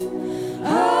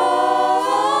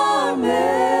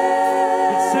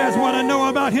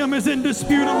about Him is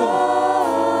indisputable.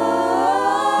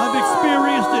 I've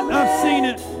experienced it. I've seen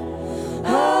it.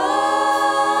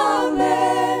 Amen.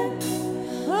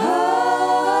 Amen.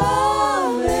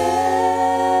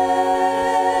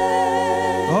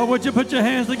 Oh, would you put your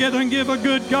hands together and give a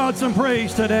good God some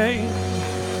praise today?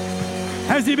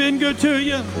 Has He been good to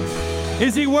you?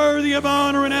 Is He worthy of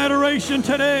honor and adoration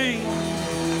today?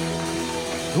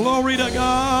 Glory to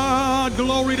God,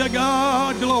 glory to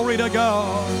God, glory to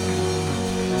God.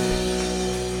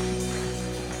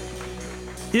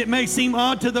 It may seem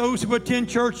odd to those who attend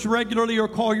church regularly or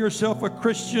call yourself a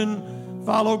Christian,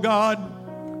 follow God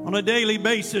on a daily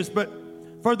basis, but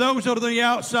for those on the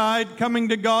outside coming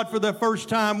to God for the first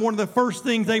time, one of the first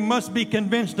things they must be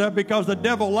convinced of, because the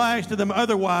devil lies to them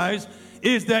otherwise,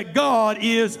 is that God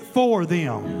is for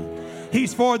them.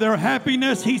 He's for their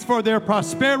happiness. He's for their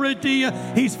prosperity.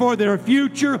 He's for their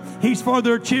future. He's for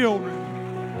their children.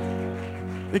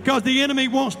 Because the enemy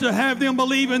wants to have them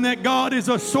believing that God is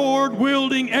a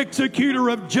sword-wielding executor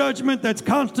of judgment that's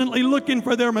constantly looking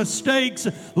for their mistakes,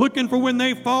 looking for when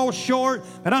they fall short.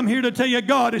 And I'm here to tell you,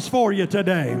 God is for you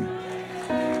today.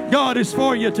 God is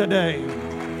for you today.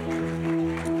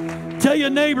 Tell your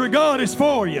neighbor, God is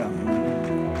for you.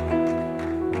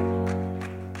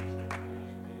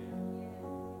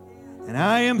 And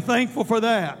I am thankful for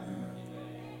that.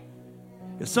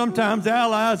 Because sometimes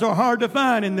allies are hard to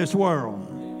find in this world.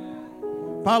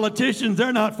 Politicians,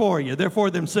 they're not for you. They're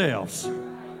for themselves.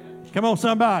 Come on,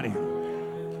 somebody.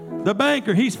 The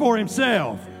banker, he's for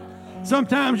himself.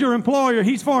 Sometimes your employer,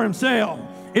 he's for himself.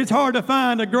 It's hard to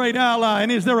find a great ally.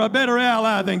 And is there a better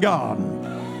ally than God?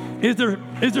 Is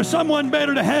there someone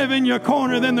better to have in your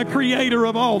corner than the creator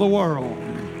of all the world?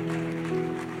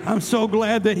 I'm so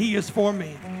glad that He is for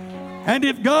me. And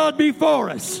if God be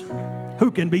for us, who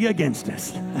can be against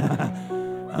us?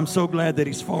 I'm so glad that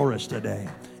He's for us today.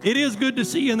 It is good to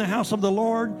see you in the house of the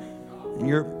Lord. And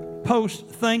your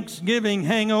post-Thanksgiving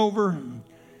hangover,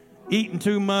 eating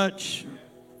too much.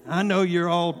 I know you're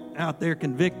all out there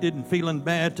convicted and feeling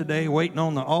bad today, waiting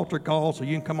on the altar call so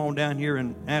you can come on down here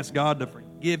and ask God to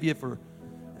forgive you for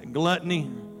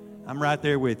gluttony. I'm right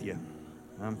there with you.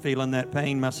 I'm feeling that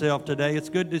pain myself today. It's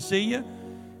good to see you.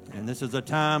 And this is a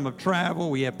time of travel.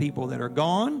 We have people that are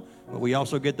gone, but we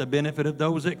also get the benefit of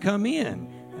those that come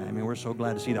in. I mean, we're so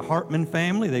glad to see the Hartman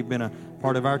family. They've been a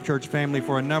part of our church family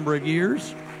for a number of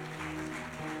years.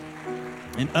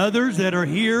 And others that are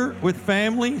here with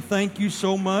family, thank you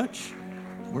so much.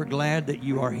 We're glad that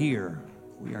you are here.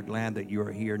 We are glad that you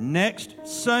are here. Next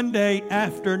Sunday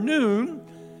afternoon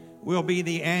will be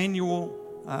the annual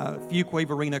Fuquay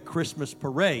Arena Christmas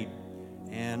Parade.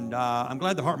 And I'm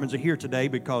glad the Hartmans are here today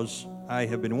because I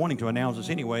have been wanting to announce this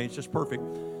anyway. It's just perfect.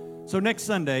 So next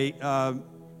Sunday,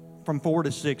 from 4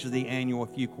 to 6 is the annual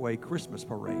Fuquay Christmas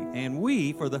Parade. And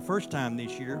we, for the first time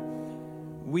this year,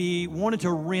 we wanted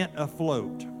to rent a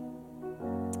float.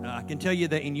 I can tell you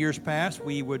that in years past,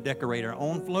 we would decorate our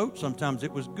own float. Sometimes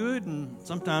it was good, and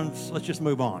sometimes let's just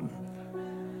move on.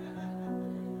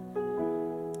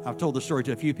 I've told the story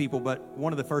to a few people, but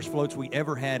one of the first floats we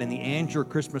ever had in the Angier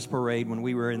Christmas Parade when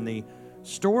we were in the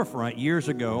storefront years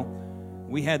ago,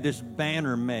 we had this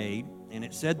banner made, and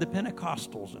it said the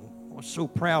Pentecostals, and I was so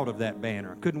proud of that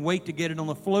banner. Couldn't wait to get it on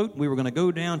the float. We were going to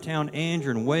go downtown Angier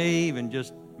and wave, and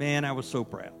just, man, I was so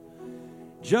proud.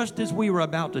 Just as we were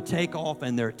about to take off,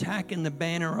 and they're tacking the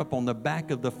banner up on the back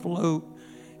of the float,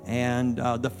 and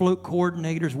the float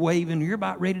coordinator's waving. You're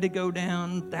about ready to go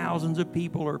down. Thousands of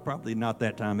people, or probably not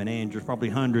that time in Angier, probably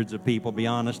hundreds of people, be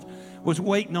honest, was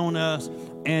waiting on us.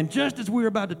 And just as we were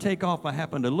about to take off, I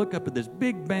happened to look up at this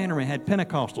big banner and had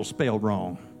Pentecostal spelled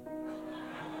wrong.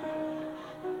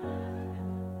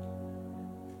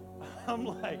 I'm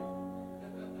like,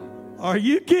 are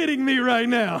you kidding me right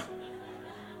now?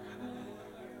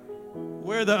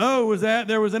 Where the O was at,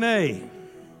 there was an A.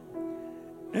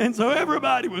 And so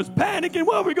everybody was panicking.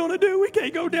 What are we going to do? We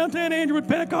can't go downtown Angier with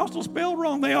Pentecostal spelled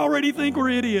wrong. They already think we're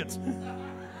idiots.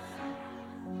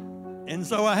 And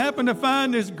so I happened to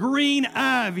find this green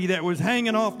ivy that was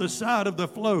hanging off the side of the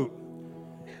float.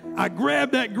 I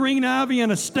grabbed that green ivy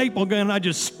and a staple gun, and I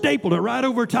just stapled it right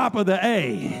over top of the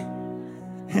A.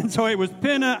 And so it was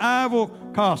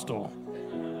Pentecostal.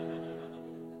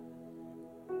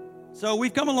 So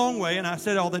we've come a long way, and I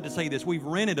said all that to say this. We've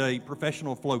rented a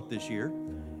professional float this year,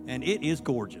 and it is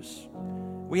gorgeous.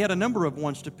 We had a number of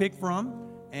ones to pick from,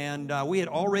 and we had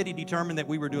already determined that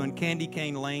we were doing Candy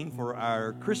Cane Lane for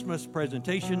our Christmas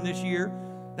presentation this year.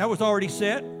 That was already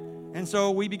set, and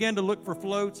so we began to look for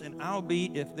floats, and I'll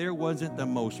be if there wasn't the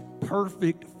most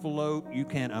perfect float you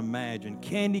can imagine.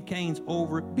 Candy canes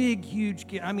over it, big, huge.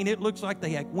 I mean, it looks like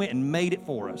they went and made it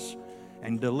for us.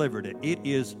 and delivered it. It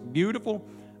is beautiful.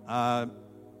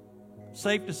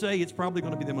 Safe to say it's probably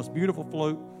going to be the most beautiful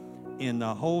float in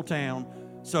the whole town.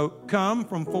 So come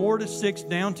from 4 to 6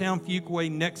 downtown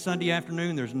Fuquay next Sunday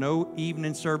afternoon. There's no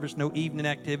evening service, no evening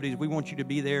activities. We want you to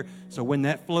be there. So when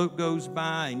that float goes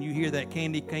by and you hear that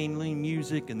candy cane lean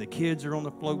music and the kids are on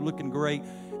the float looking great,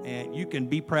 and you can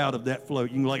be proud of that float.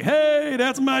 You can be like, hey,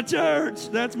 that's my church.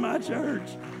 That's my church.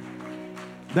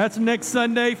 That's next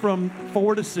Sunday from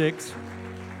 4 to 6.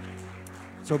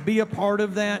 So be a part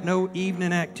of that. No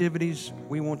evening activities.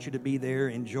 We want you to be there.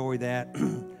 Enjoy that.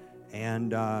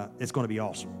 And it's going to be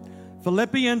awesome.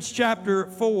 Philippians chapter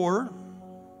 4.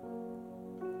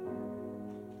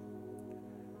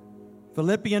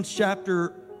 Philippians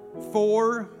chapter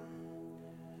 4.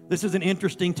 This is an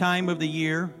interesting time of the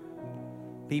year.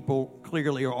 People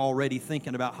clearly are already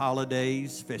thinking about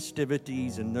holidays,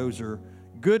 festivities, and those are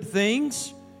good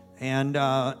things. And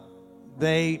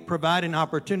they provide an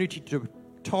opportunity to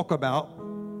talk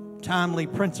about timely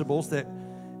principles that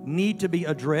need to be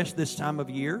addressed this time of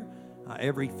year.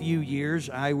 Every few years,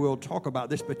 I will talk about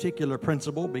this particular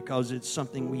principle because it's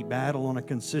something we battle on a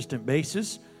consistent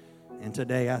basis. And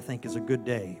today, I think, is a good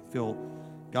day. Feel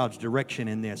God's direction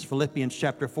in this. Philippians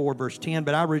chapter 4, verse 10.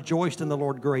 But I rejoiced in the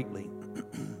Lord greatly,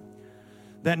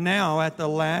 that now at the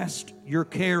last your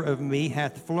care of me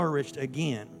hath flourished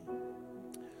again,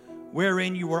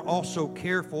 wherein you were also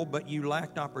careful, but you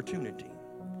lacked opportunity.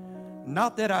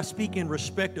 Not that I speak in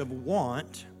respect of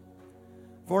want,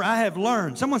 for I have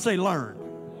learned, someone say learned,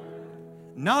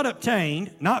 not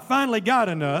obtained, not finally got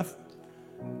enough,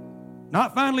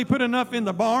 not finally put enough in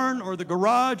the barn or the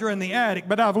garage or in the attic,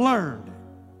 but I've learned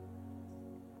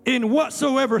in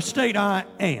whatsoever state I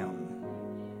am,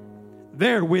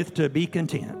 therewith to be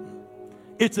content.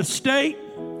 It's a state,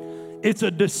 it's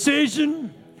a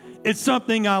decision, it's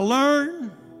something I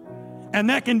learn, and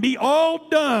that can be all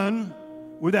done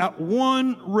without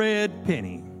one red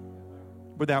penny.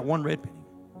 Without one red penny.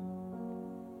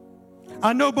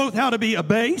 I know both how to be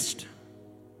abased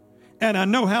and I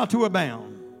know how to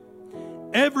abound.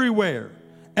 Everywhere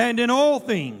and in all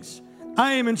things,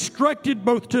 I am instructed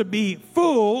both to be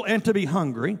full and to be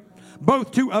hungry,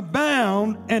 both to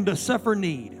abound and to suffer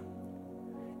need.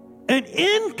 And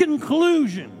in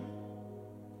conclusion,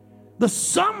 the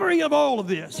summary of all of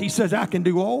this, he says, I can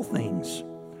do all things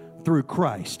through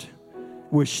Christ,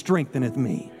 which strengtheneth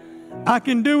me. I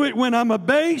can do it when I'm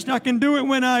abased. I can do it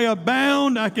when I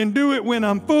abound. I can do it when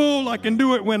I'm full. I can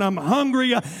do it when I'm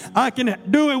hungry. I can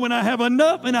do it when I have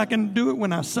enough, and I can do it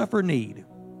when I suffer need.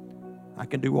 I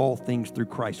can do all things through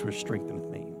Christ, which strengtheneth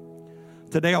me.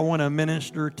 Today I want to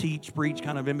minister, teach, preach,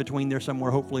 kind of in between there somewhere,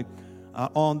 hopefully,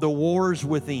 on the wars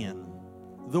within.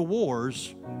 The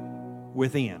wars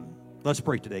within. Let's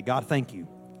pray today. God, thank you.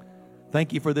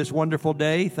 Thank you for this wonderful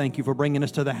day. Thank you for bringing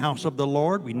us to the house of the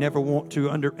Lord. We never want to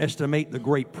underestimate the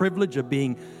great privilege of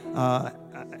being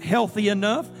healthy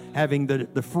enough, having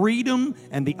the freedom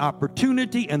and the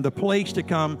opportunity and the place to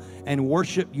come and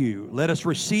worship you. Let us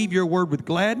receive your word with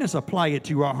gladness, apply it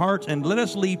to our hearts, and let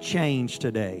us leave changed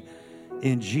today.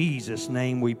 In Jesus'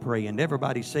 name we pray. And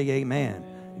everybody say amen.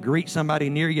 Greet somebody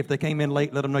near you. If they came in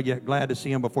late, let them know you're glad to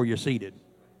see them before you're seated.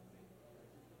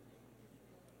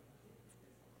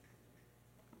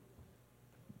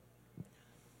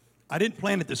 I didn't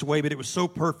plan it this way, but it was so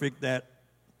perfect that,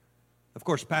 of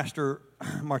course, Pastor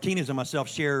Martinez and myself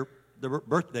share the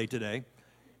birthday today,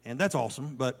 and that's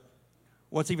awesome. But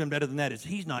what's even better than that is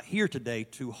he's not here today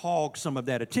to hog some of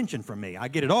that attention from me. I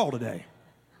get it all today.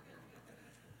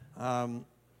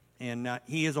 And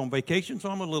he is on vacation, so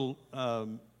I'm a little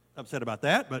upset about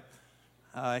that, but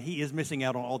he is missing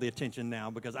out on all the attention now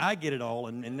because I get it all,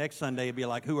 and next Sunday it'll be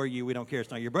like, who are you? We don't care.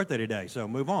 It's not your birthday today, so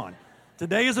move on.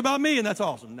 Today is about me, and that's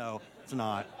awesome. No, it's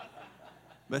not.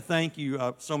 But thank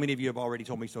you. So many of you have already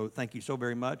told me, so thank you so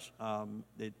very much.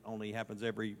 It only happens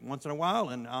every once in a while,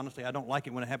 and honestly, I don't like it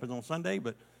when it happens on Sunday,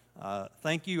 but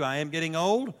thank you. I am getting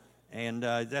old, and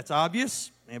that's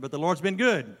obvious, but the Lord's been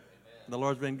good. Amen. The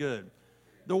Lord's been good.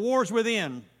 The wars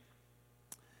within.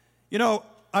 You know,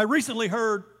 I recently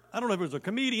heard, I don't know if it was a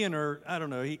comedian or, I don't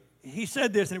know, he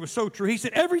said this, and it was so true. He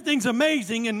said, everything's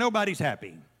amazing and nobody's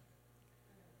happy.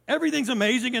 Everything's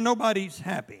amazing and nobody's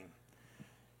happy.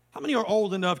 How many are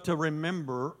old enough to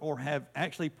remember or have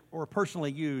actually or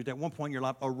personally used at one point in your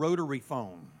life a rotary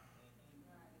phone?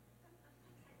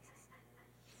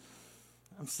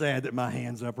 I'm sad that my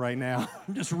hand's up right now.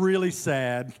 I'm just really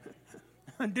sad.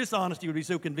 Dishonesty would be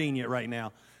so convenient right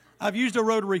now. I've used a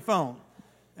rotary phone.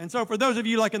 And so for those of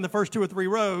you like in the first 2 or 3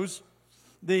 rows,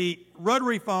 the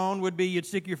rotary phone would be you'd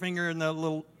stick your finger in the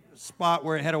little spot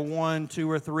where it had a 1, 2,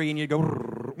 or 3, and you'd go,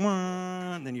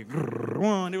 one, then you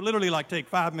one. It would literally like take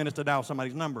 5 minutes to dial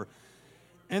somebody's number.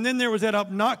 And then there was that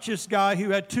obnoxious guy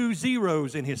who had 2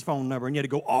 zeros in his phone number, and you had to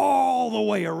go all the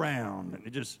way around. And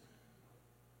it just...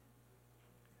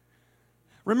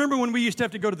 Remember when we used to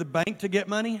have to go to the bank to get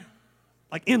money?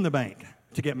 Like in the bank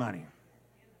to get money.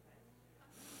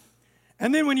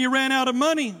 And then when you ran out of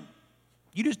money,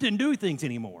 you just didn't do things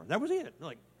anymore. That was it.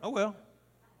 Like, oh, well,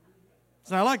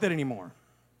 it's not like that anymore.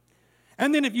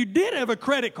 And then if you did have a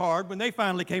credit card when they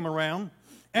finally came around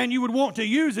and you would want to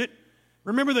use it,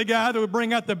 remember the guy that would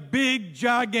bring out the big,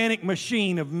 gigantic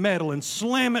machine of metal and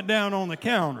slam it down on the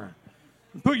counter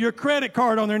and put your credit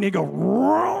card on there and he'd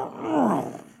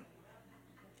go,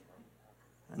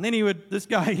 and then he would, this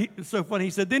guy, it was so funny, he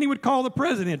said, then he would call the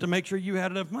president to make sure you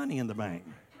had enough money in the bank.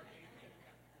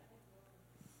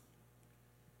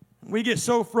 We get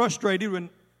so frustrated when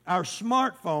our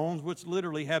smartphones, which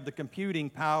literally have the computing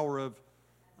power of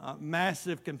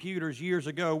massive computers years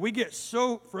ago, we get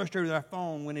so frustrated with our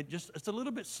phone when it's a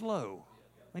little bit slow.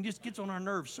 It just gets on our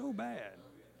nerves so bad.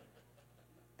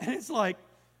 And it's like,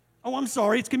 oh, I'm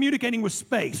sorry, it's communicating with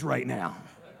space right now.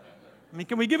 I mean,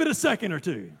 can we give it a second or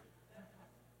two?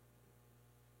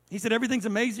 He said, everything's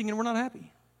amazing and we're not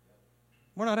happy.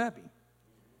 We're not happy.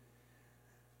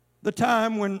 The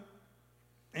time when,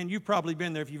 and you've probably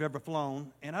been there if you've ever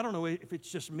flown, and I don't know if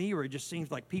it's just me or it just seems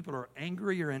like people are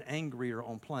angrier and angrier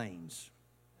on planes.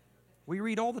 We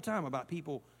read all the time about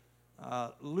people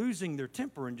losing their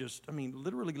temper and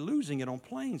literally losing it on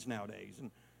planes nowadays.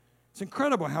 And it's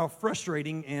incredible how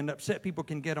frustrating and upset people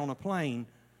can get on a plane.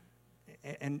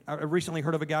 And I recently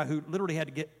heard of a guy who literally had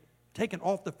to get taken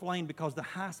off the plane because the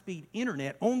high-speed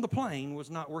internet on the plane was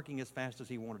not working as fast as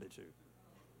he wanted it to.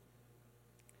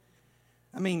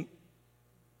 I mean,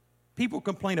 people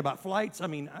complain about flights. I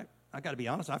mean, I got to be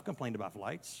honest, I've complained about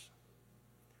flights.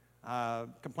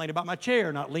 Complained about my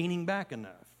chair not leaning back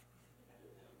enough.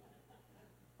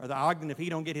 Or the Ogden, if he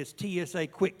don't get his TSA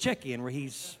quick check-in where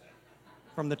he's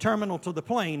from the terminal to the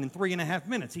plane in 3.5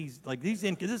 minutes. He's like,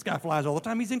 this guy flies all the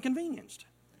time, he's inconvenienced.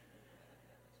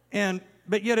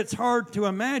 But yet it's hard to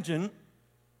imagine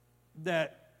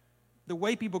that the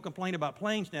way people complain about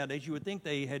planes nowadays, you would think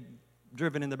they had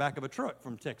driven in the back of a truck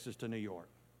from Texas to New York.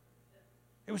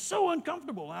 It was so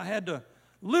uncomfortable. I had to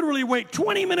literally wait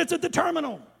 20 minutes at the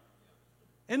terminal.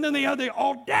 And then they had the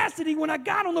audacity when I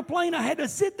got on the plane, I had to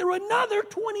sit there another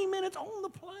 20 minutes on the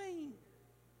plane.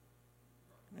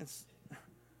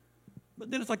 But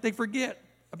then it's like they forget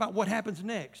about what happens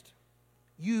next.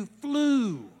 You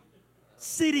flew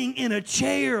sitting in a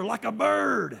chair like a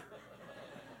bird.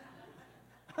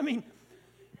 I mean,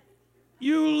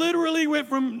 you literally went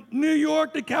from New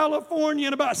York to California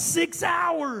in about 6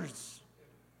 hours.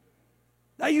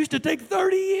 That used to take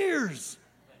 30 years.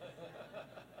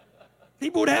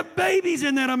 People would have babies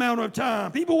in that amount of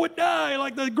time. People would die.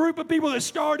 Like the group of people that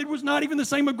started was not even the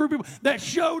same group of people that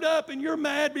showed up, and you're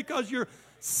mad because your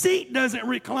seat doesn't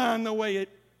recline the way it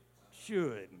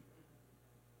should.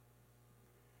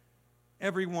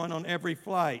 Everyone on every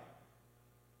flight,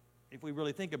 if we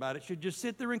really think about it, should just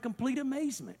sit there in complete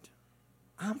amazement.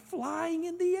 I'm flying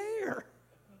in the air,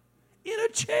 in a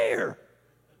chair.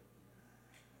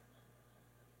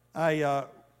 I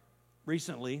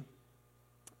recently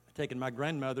taken my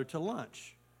grandmother to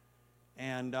lunch,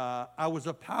 and I was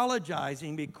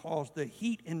apologizing because the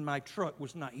heat in my truck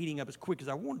was not heating up as quick as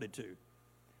I wanted it to.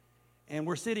 And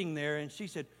we're sitting there, and she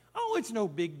said, oh, it's no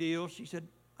big deal. She said,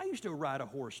 I used to ride a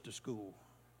horse to school.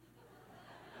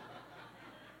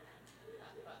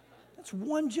 That's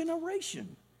one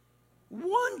generation.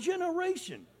 One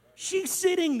generation. She's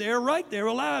sitting there, right there,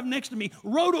 alive next to me,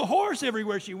 rode a horse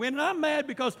everywhere she went, and I'm mad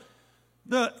because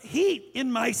the heat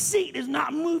in my seat is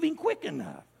not moving quick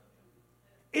enough.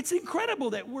 It's incredible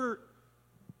that we're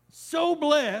so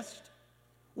blessed.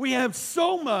 We have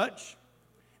so much.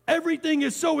 Everything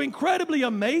is so incredibly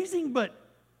amazing, but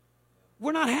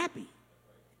we're not happy.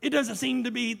 It doesn't seem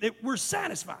to be that we're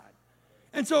satisfied.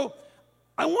 And so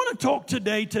I want to talk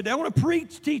today. I want to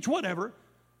preach, teach, whatever.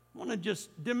 I want to just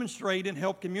demonstrate and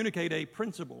help communicate a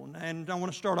principle. And I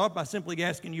want to start off by simply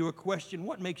asking you a question.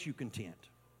 What makes you content?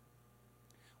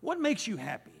 What makes you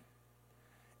happy?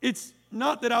 It's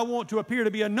not that I want to appear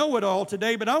to be a know-it-all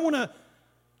today, but I want to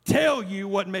tell you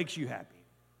what makes you happy.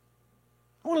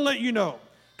 I want to let you know.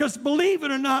 Because believe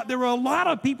it or not, there are a lot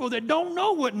of people that don't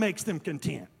know what makes them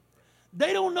content.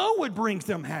 They don't know what brings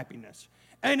them happiness.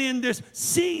 And in this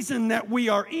season that we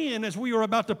are in, as we are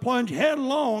about to plunge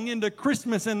headlong into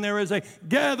Christmas, and there is a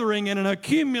gathering and an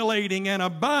accumulating and a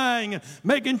buying and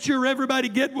making sure everybody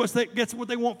gets what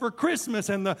they want for Christmas,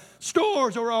 and the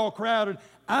stores are all crowded,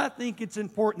 I think it's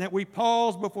important that we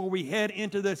pause before we head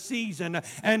into the season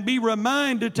and be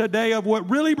reminded today of what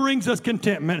really brings us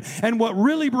contentment and what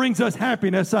really brings us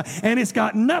happiness. And it's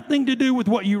got nothing to do with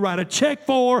what you write a check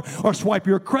for or swipe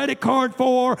your credit card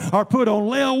for or put on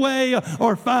layaway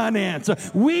or finance.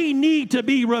 We need to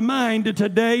be reminded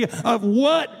today of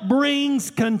what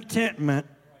brings contentment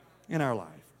in our life.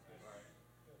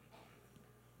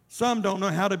 Some don't know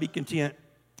how to be content.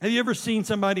 Have you ever seen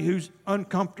somebody who's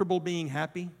uncomfortable being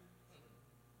happy?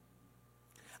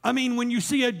 I mean, when you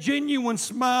see a genuine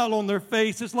smile on their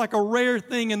face, it's like a rare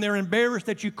thing, and they're embarrassed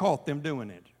that you caught them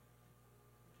doing it.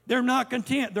 They're not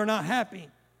content. They're not happy.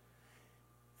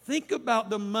 Think about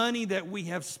the money that we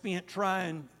have spent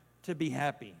trying to be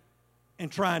happy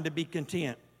and trying to be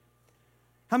content.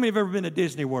 How many have ever been to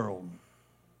Disney World?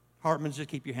 Hartman's, just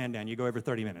keep your hand down. You go every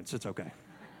 30 minutes. It's okay.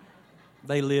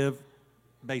 They live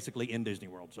basically in Disney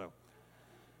World.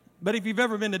 But if you've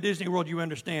ever been to Disney World, you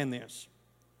understand this.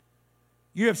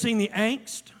 You have seen the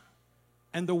angst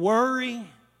and the worry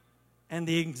and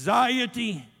the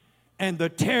anxiety and the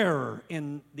terror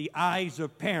in the eyes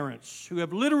of parents who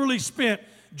have literally spent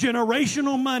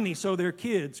generational money so their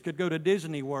kids could go to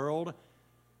Disney World,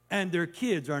 and their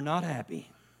kids are not happy.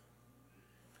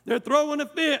 They're throwing a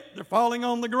fit. They're falling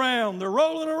on the ground. They're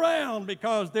rolling around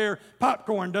because their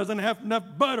popcorn doesn't have enough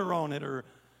butter on it, or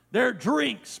their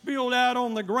drink spilled out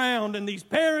on the ground. And these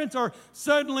parents are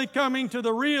suddenly coming to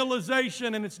the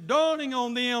realization, and it's dawning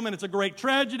on them, and it's a great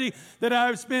tragedy, that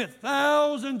I've spent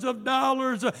thousands of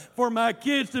dollars for my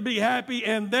kids to be happy,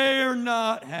 and they're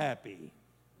not happy.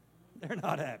 They're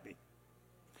not happy.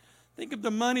 Think of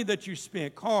the money that you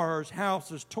spent: cars,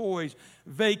 houses, toys,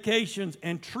 vacations,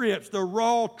 and trips. The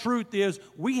raw truth is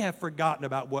we have forgotten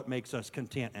about what makes us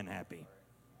content and happy.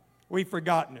 We've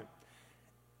forgotten it.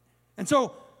 And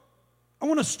so I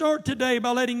want to start today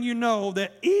by letting you know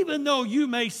that even though you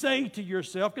may say to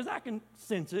yourself, because I can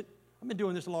sense it, I've been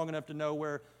doing this long enough to know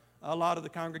where a lot of the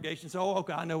congregation say, oh,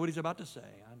 okay, I know what he's about to say.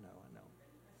 I know.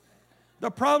 The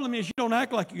problem is you don't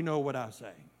act like you know what I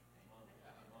say.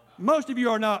 Most of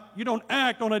you you don't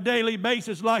act on a daily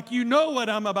basis like you know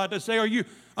what I'm about to say, or you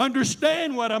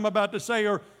understand what I'm about to say,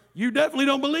 or you definitely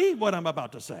don't believe what I'm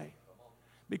about to say.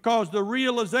 Because the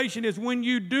realization is when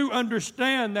you do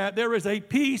understand that, there is a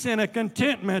peace and a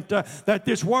contentment that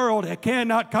this world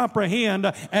cannot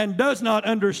comprehend and does not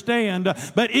understand.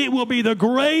 But it will be the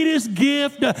greatest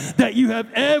gift that you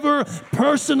have ever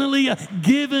personally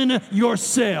given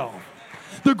yourself.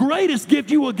 The greatest gift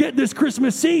you will get this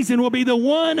Christmas season will be the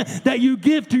one that you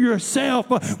give to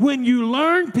yourself when you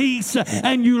learn peace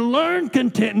and you learn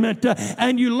contentment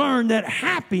and you learn that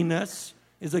happiness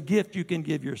is a gift you can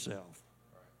give yourself.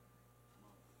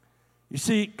 You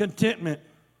see, contentment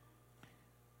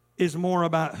is more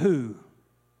about who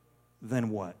than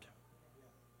what.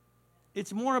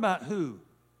 It's more about who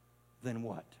than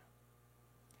what.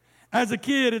 As a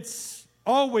kid, it's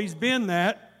always been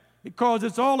that, because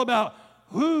it's all about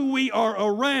who we are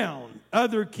around,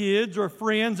 other kids or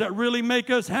friends that really make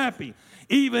us happy.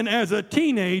 Even as a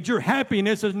teenager,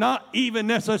 happiness is not even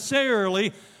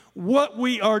necessarily what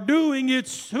we are doing,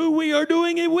 it's who we are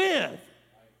doing it with.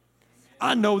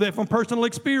 I know that from personal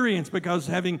experience, because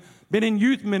having been in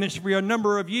youth ministry a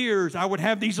number of years, I would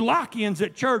have these lock-ins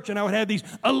at church, and I would have these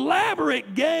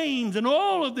elaborate games and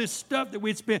all of this stuff that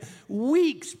we'd spent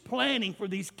weeks planning for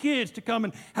these kids to come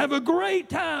and have a great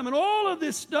time, and all of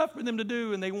this stuff for them to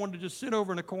do, and they wanted to just sit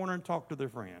over in a corner and talk to their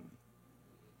friend.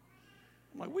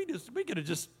 I'm like, we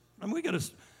could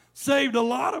have saved a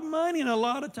lot of money and a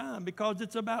lot of time, because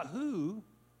it's about who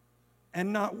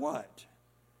and not what.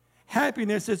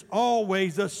 Happiness is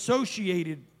always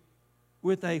associated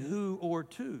with a who or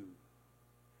to.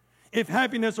 If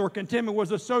happiness or contentment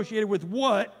was associated with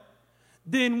what,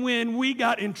 then when we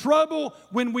got in trouble,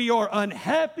 when we are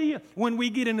unhappy, when we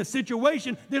get in a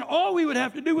situation, then all we would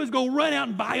have to do is go run out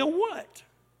and buy a what.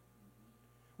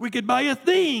 We could buy a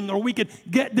thing, or we could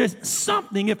get this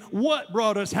something. If what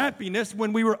brought us happiness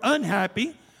when we were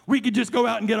unhappy, we could just go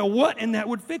out and get a what, and that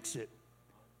would fix it.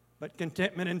 But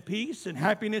contentment and peace and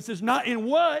happiness is not in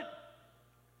what,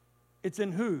 it's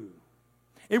in who.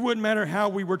 It wouldn't matter how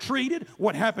we were treated,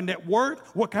 what happened at work,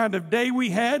 what kind of day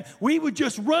we had. We would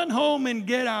just run home and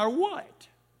get our what.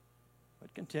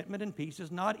 But contentment and peace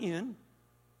is not in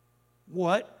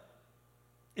what,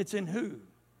 it's in who.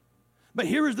 But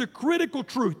here is the critical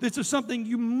truth. This is something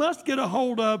you must get a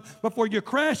hold of before you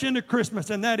crash into Christmas,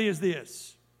 and that is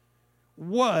this.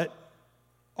 What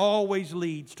always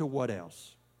leads to what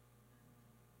else?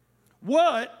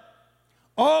 What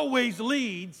always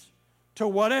leads to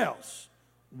what else?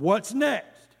 What's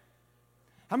next?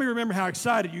 How many remember how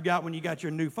excited you got when you got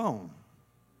your new phone?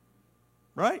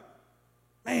 Right?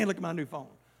 Man, look at my new phone.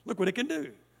 Look what it can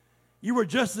do. You were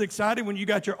just as excited when you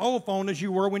got your old phone as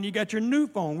you were when you got your new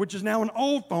phone, which is now an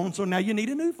old phone, so now you need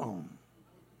a new phone.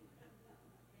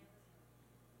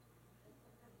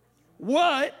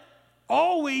 What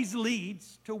always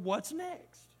leads to what's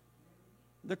next?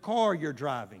 The car you're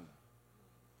driving.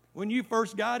 When you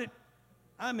first got it,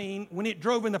 I mean, when it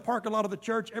drove in the parking lot of the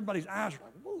church, everybody's eyes were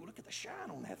like, whoa, look at the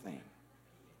shine on that thing.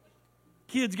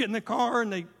 Kids get in the car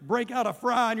and they break out a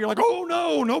fry and you're like, oh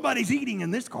no, nobody's eating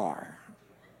in this car.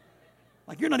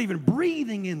 Like you're not even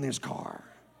breathing in this car.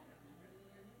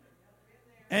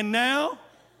 And now,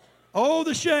 oh,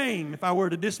 the shame if I were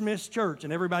to dismiss church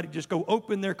and everybody just go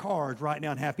open their cars right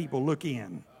now and have people look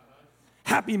in.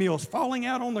 Happy Meals falling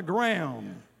out on the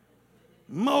ground.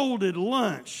 Molded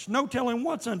lunch. No telling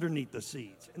what's underneath the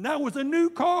seats. And that was a new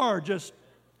car just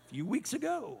a few weeks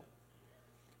ago.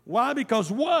 Why? Because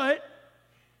what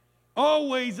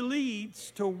always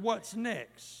leads to what's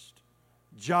next.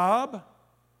 Job.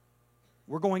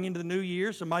 We're going into the new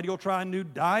year. Somebody will try a new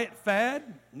diet fad,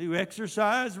 new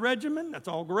exercise regimen. That's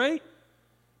all great.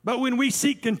 But when we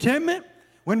seek contentment,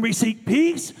 when we seek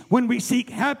peace, when we seek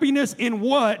happiness in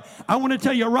what? I want to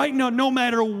tell you right now, no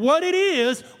matter what it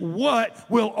is, what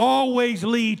will always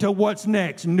lead to what's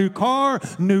next? New car,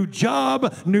 new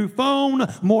job, new phone,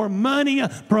 more money,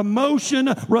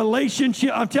 promotion, relationship.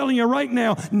 I'm telling you right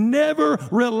now, never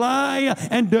rely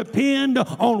and depend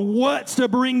on what's to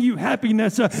bring you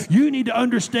happiness. You need to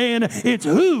understand it's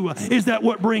who is that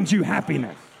what brings you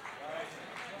happiness.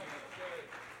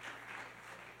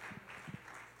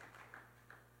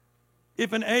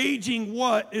 If an aging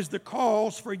what is the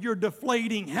cause for your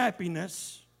deflating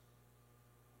happiness,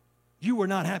 you were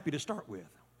not happy to start with.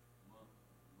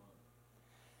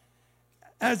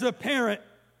 As a parent,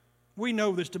 we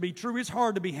know this to be true. It's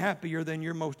hard to be happier than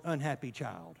your most unhappy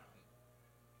child.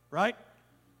 Right?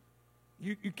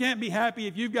 You can't be happy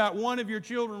if you've got one of your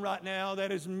children right now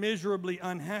that is miserably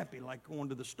unhappy, like going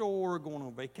to the store, going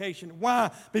on vacation.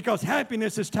 Why? Because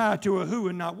happiness is tied to a who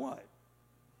and not what.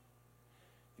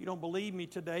 You don't believe me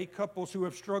today, couples who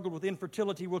have struggled with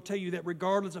infertility will tell you that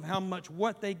regardless of how much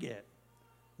what they get,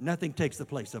 nothing takes the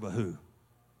place of a who.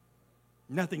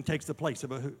 Nothing takes the place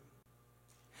of a who.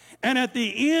 And at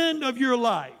the end of your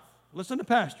life, listen to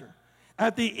Pastor,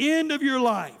 at the end of your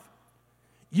life,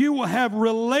 you will have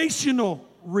relational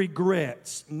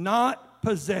regrets, not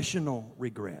possessional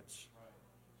regrets.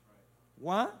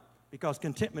 Why? Because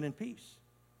contentment and peace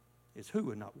is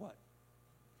who and not what.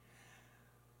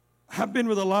 I've been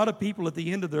with a lot of people at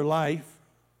the end of their life,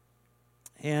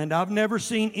 and I've never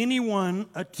seen anyone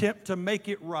attempt to make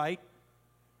it right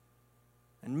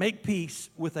and make peace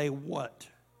with a what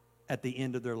at the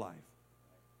end of their life.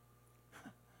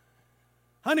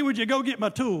 Honey, would you go get my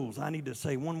tools? I need to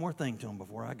say one more thing to them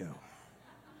before I go.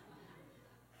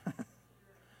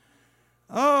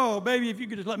 Oh, baby, if you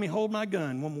could just let me hold my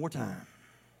gun one more time.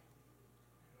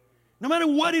 No matter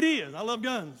what it is, I love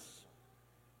guns.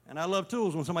 And I love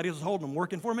tools when somebody else is holding them,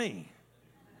 working for me.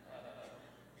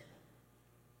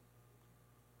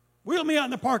 Wheel me out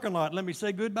in the parking lot and let me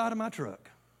say goodbye to my truck.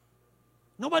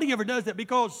 Nobody ever does that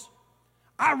because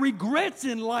our regrets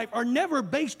in life are never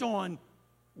based on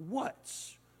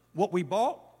what's. What we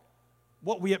bought,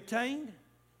 what we obtained. And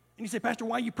you say, Pastor,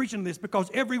 why are you preaching this? Because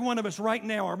every one of us right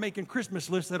now are making Christmas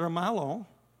lists that are a mile long.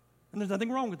 And there's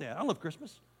nothing wrong with that. I love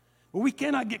Christmas. But we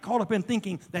cannot get caught up in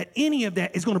thinking that any of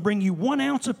that is going to bring you 1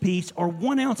 ounce of peace or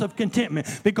 1 ounce of contentment.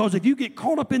 Because if you get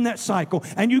caught up in that cycle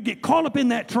and you get caught up in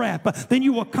that trap, then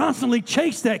you will constantly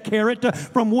chase that carrot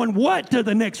from one what to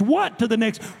the next what to the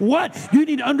next what. You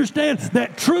need to understand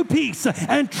that true peace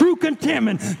and true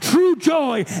contentment, true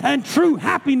joy and true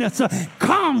happiness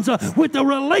comes with the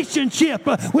relationship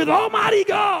with Almighty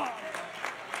God.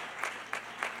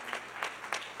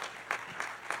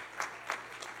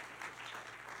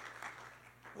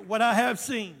 What I have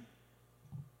seen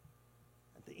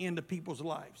at the end of people's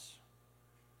lives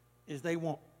is they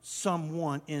want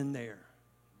someone in there.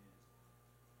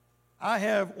 I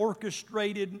have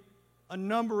orchestrated a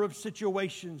number of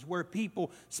situations where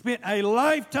people spent a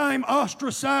lifetime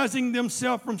ostracizing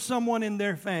themselves from someone in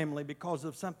their family because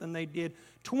of something they did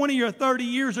 20 or 30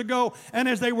 years ago. And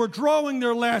as they were drawing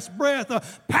their last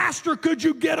breath, Pastor, could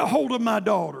you get a hold of my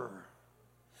daughter?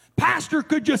 Pastor,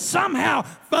 could you somehow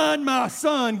find my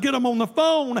son, get them on the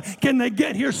phone? Can they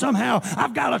get here somehow?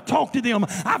 I've got to talk to them.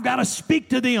 I've got to speak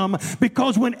to them.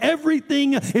 Because when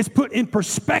everything is put in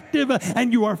perspective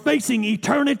and you are facing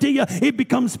eternity, it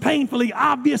becomes painfully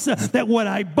obvious that what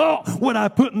I bought, what I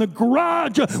put in the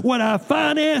garage, what I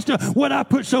financed, what I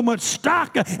put so much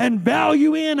stock and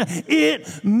value in,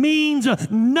 it means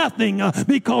nothing.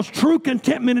 Because true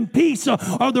contentment and peace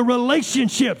are the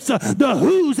relationships, the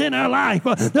who's in our life,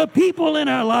 the people in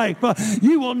our life.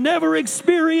 You will never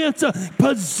experience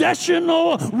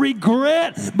possessional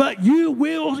regret, but you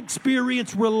will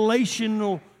experience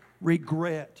relational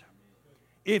regret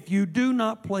if you do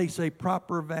not place a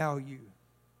proper value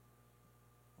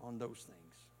on those things.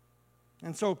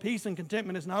 And so peace and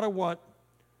contentment is not a what,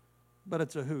 but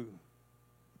it's a who.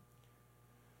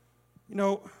 You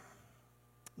know,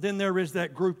 then there is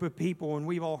that group of people, and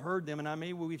we've all heard them, and I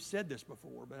mean, we've said this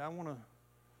before, but I want to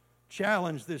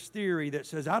challenge this theory that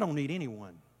says, I don't need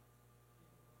anyone.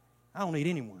 I don't need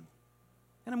anyone.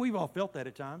 And we've all felt that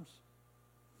at times.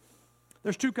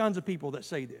 There's two kinds of people that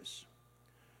say this.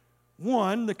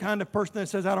 One, the kind of person that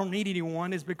says, I don't need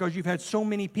anyone, is because you've had so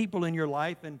many people in your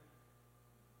life and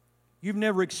you've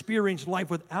never experienced life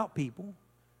without people.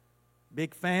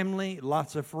 Big family,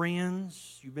 lots of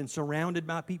friends. You've been surrounded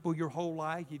by people your whole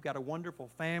life. You've got a wonderful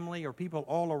family or people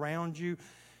all around you.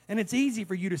 And it's easy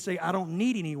for you to say, I don't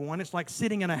need anyone. It's like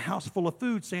sitting in a house full of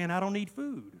food saying, I don't need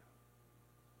food.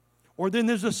 Or then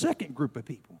there's a second group of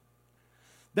people.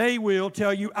 They will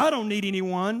tell you, I don't need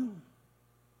anyone,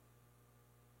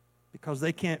 because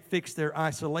they can't fix their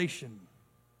isolation.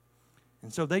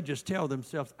 And so they just tell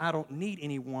themselves, I don't need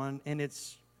anyone, and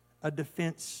it's a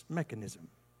defense mechanism.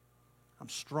 I'm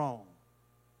strong.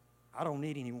 I don't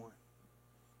need anyone.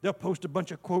 They'll post a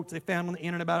bunch of quotes they found on the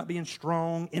internet about being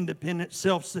strong, independent,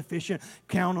 self-sufficient,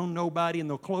 count on nobody, and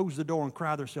they'll close the door and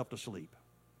cry themselves to sleep.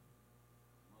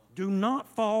 Do not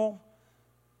fall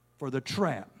for the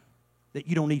trap that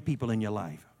you don't need people in your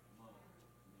life.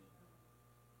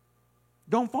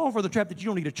 Don't fall for the trap that you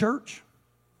don't need a church.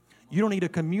 You don't need a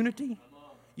community.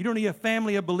 You don't need a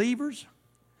family of believers.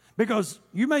 Because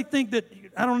you may think that,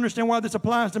 I don't understand why this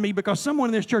applies to me, because someone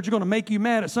in this church is going to make you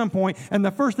mad at some point, and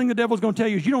the first thing the devil's going to tell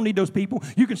you is you don't need those people.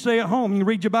 You can stay at home. You can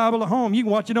read your Bible at home. You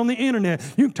can watch it on the internet.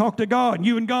 You can talk to God, and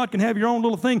you and God can have your own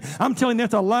little thing. I'm telling you,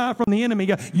 that's a lie from the enemy.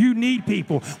 You need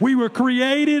people. We were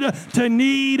created to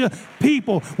need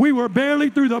people. We were barely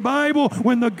through the Bible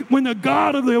when the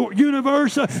God of the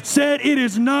universe said it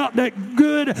is not that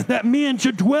good that men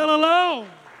should dwell alone.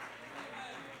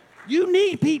 You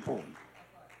need people.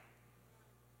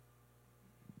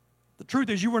 The truth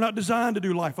is, you were not designed to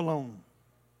do life alone.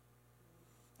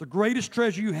 The greatest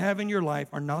treasure you have in your life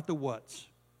are not the whats.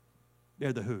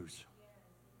 They're the whos.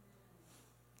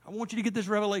 I want you to get this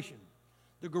revelation.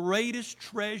 The greatest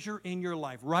treasure in your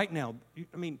life right now,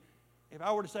 I mean, if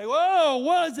I were to say, whoa,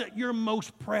 what is it you're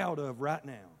most proud of right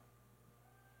now?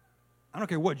 I don't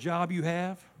care what job you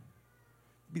have.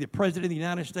 Be the president of the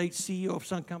United States, CEO of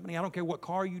some company. I don't care what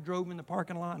car you drove in the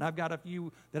parking lot, and I've got a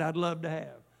few that I'd love to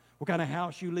have. What kind of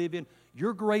house you live in.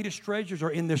 Your greatest treasures are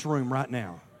in this room right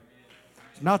now.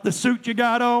 It's not the suit you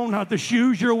got on, not the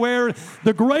shoes you're wearing.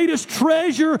 The greatest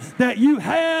treasure that you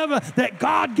have, that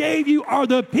God gave you, are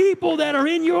the people that are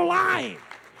in your life.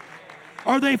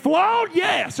 Are they flawed?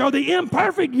 Yes. Are they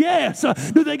imperfect? Yes.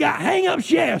 Do they got hang-ups?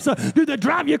 Yes. Do they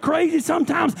drive you crazy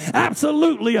sometimes?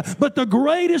 Absolutely. But the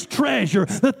greatest treasure,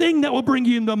 the thing that will bring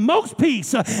you the most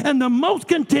peace and the most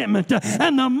contentment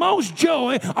and the most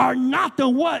joy, are not the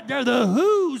what, they're the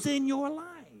who's in your life.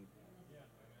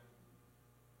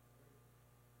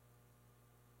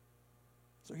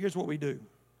 So here's what we do.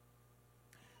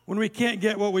 When we can't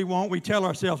get what we want, we tell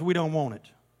ourselves we don't want it.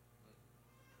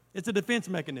 It's a defense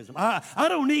mechanism. I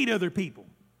don't need other people.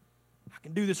 I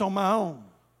can do this on my own.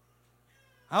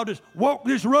 I'll just walk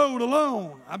this road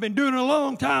alone. I've been doing it a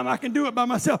long time. I can do it by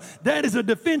myself. That is a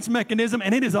defense mechanism,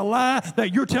 and it is a lie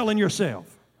that you're telling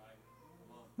yourself.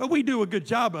 But we do a good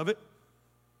job of it,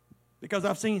 because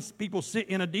I've seen people sit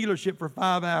in a dealership for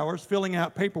 5 hours filling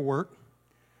out paperwork,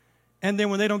 and then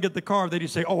when they don't get the car, they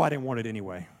just say, oh, I didn't want it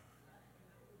anyway.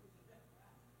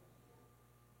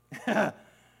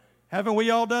 Haven't we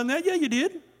all done that? Yeah, you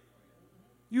did.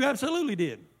 You absolutely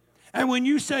did. And when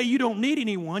you say you don't need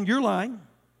anyone, you're lying.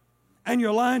 And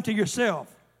you're lying to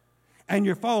yourself. And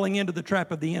you're falling into the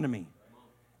trap of the enemy.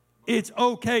 It's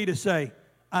okay to say,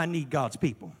 I need God's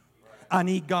people. I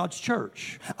need God's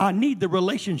church. I need the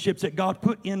relationships that God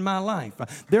put in my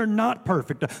life. They're not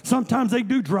perfect. Sometimes they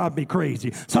do drive me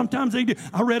crazy. Sometimes they do.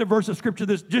 I read a verse of scripture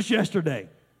just yesterday.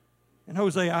 And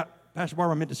Pastor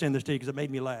Barbara, I meant to send this to you because it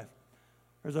made me laugh.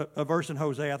 There's a verse in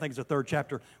Hosea, I think it's the 3rd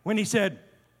chapter, when he said,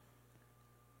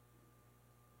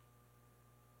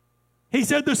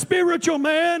 the spiritual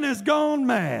man has gone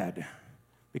mad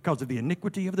because of the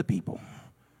iniquity of the people.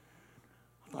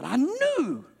 I thought, I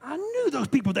knew those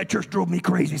people at that church drove me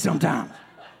crazy sometimes.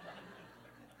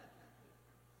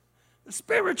 The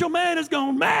spiritual man has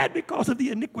gone mad because of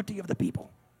the iniquity of the people.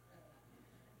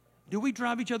 Do we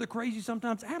drive each other crazy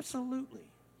sometimes? Absolutely.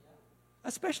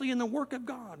 Especially in the work of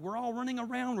God. We're all running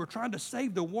around. We're trying to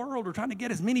save the world. We're trying to get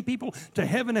as many people to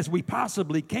heaven as we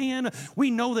possibly can.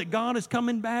 We know that God is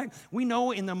coming back. We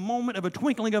know in the moment of a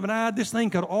twinkling of an eye, this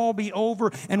thing could all be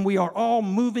over, and we are all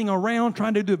moving around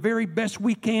trying to do the very best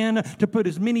we can to put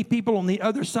as many people on the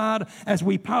other side as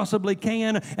we possibly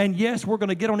can. And yes, we're going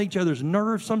to get on each other's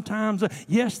nerves sometimes.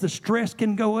 Yes, the stress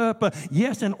can go up.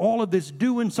 Yes, and all of this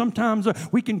doing, sometimes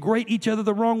we can grate each other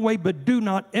the wrong way, but do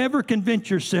not ever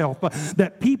convince yourself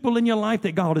that people in your life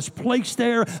that God has placed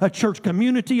there, a church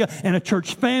community and a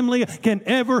church family, can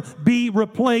ever be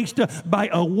replaced by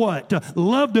a what?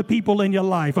 Love the people in your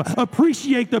life.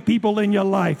 Appreciate the people in your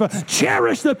life.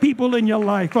 Cherish the people in your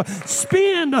life.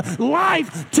 Spend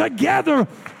life together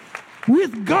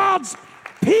with God's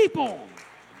people.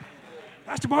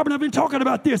 Pastor Barb and I have been talking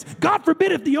about this. God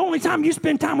forbid if the only time you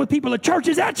spend time with people at church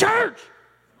is at church.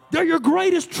 They're your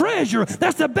greatest treasure.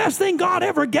 That's the best thing God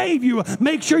ever gave you.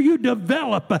 Make sure you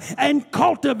develop and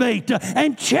cultivate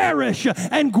and cherish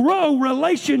and grow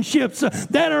relationships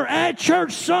that are at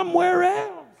church somewhere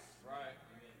else. Right.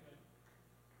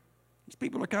 These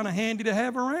people are kind of handy to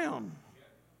have around.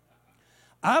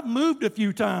 I've moved a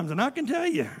few times, and I can tell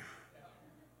you,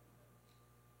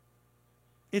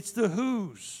 it's the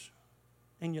who's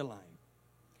in your life.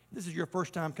 This is your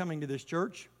first time coming to this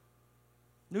church.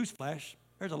 Newsflash.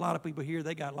 There's a lot of people here,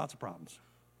 they got lots of problems.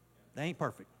 They ain't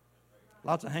perfect.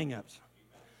 Lots of hang-ups.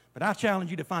 But I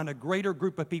challenge you to find a greater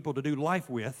group of people to do life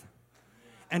with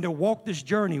and to walk this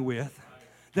journey with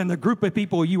than the group of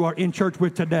people you are in church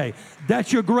with today.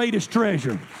 That's your greatest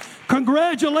treasure.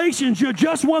 Congratulations, you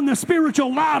just won the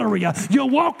spiritual lottery. You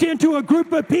walked into a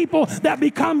group of people that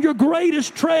become your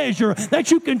greatest treasure that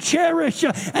you can cherish,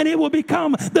 and it will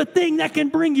become the thing that can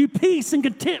bring you peace and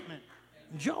contentment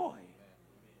and joy.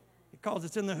 Because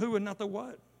it's in the who and not the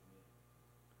what.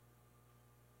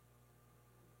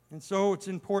 And so it's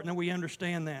important that we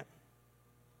understand that.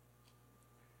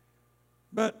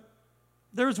 But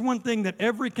there's one thing that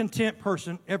every content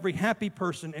person, every happy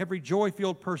person, every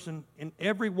joy-filled person in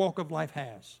every walk of life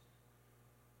has.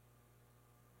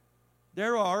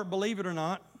 There are, believe it or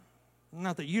not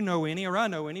that you know any or I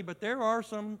know any, but there are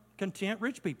some content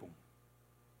rich people.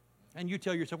 And you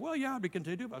tell yourself, well, yeah, I'd be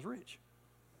content too if I was rich.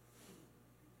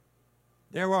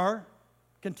 There are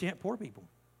content poor people,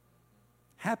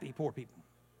 happy poor people.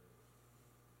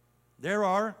 There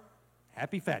are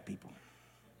happy fat people.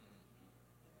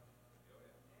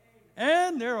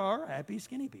 And there are happy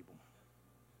skinny people.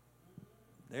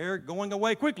 They're going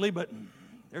away quickly, but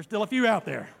there's still a few out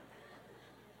there.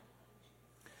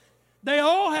 They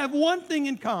all have one thing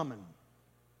in common.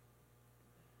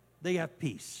 They have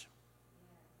peace.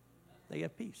 They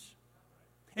have peace.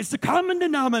 It's the common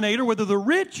denominator, whether they're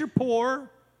rich or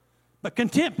poor, but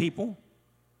content people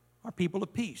are people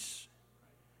of peace.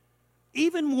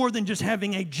 Even more than just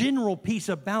having a general peace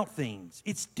about things,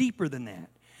 it's deeper than that.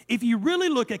 If you really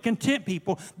look at content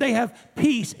people, they have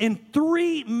peace in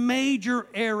 3 major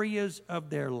areas of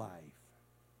their life.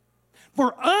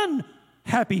 For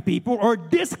unhappy people or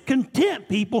discontent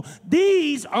people,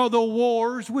 these are the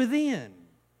wars within.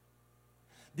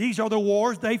 These are the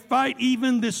wars they fight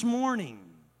even this morning.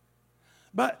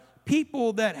 But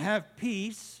people that have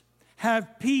peace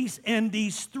in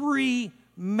these 3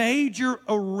 major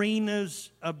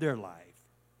arenas of their life.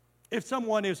 If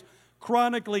someone is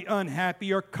chronically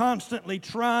unhappy or constantly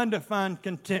trying to find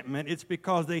contentment, it's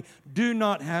because they do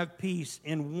not have peace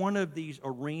in one of these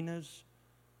arenas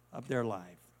of their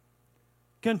life.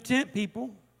 Content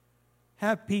people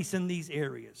have peace in these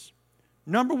areas.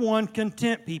 Number 1,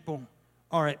 content people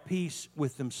are at peace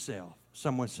with themselves.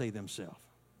 Someone say themselves.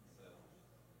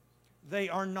 They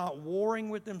are not warring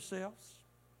with themselves.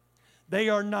 They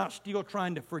are not still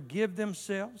trying to forgive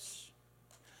themselves.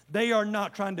 They are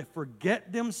not trying to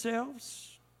forget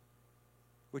themselves,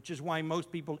 which is why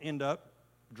most people end up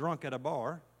drunk at a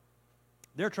bar.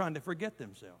 They're trying to forget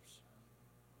themselves.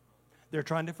 They're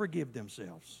trying to forgive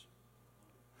themselves.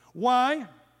 Why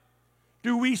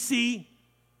do we see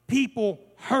people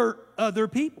hurt other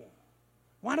people?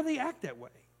 Why do they act that way?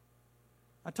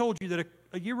 I told you that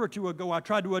a year or 2 ago, I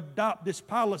tried to adopt this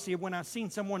policy of when I seen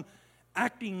someone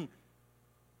acting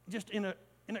just in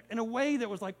a way that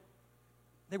was like,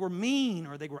 they were mean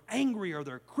or they were angry or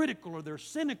they're critical or they're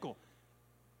cynical,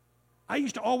 I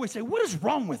used to always say, what is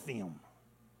wrong with them?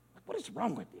 What is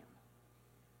wrong with them?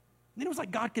 And then it was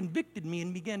like God convicted me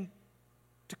and began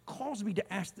to cause me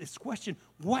to ask this question,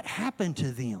 what happened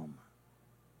to them?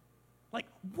 Like,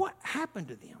 what happened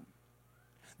to them?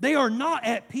 They are not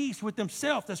at peace with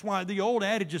themselves. That's why the old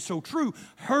adage is so true.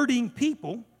 Hurting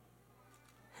people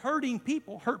hurt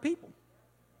people,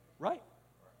 right?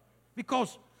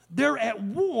 Because they're at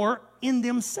war in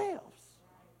themselves.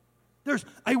 There's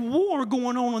a war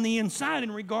going on the inside,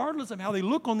 and regardless of how they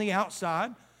look on the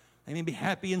outside, they may be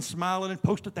happy and smiling and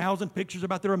post 1,000 pictures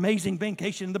about their amazing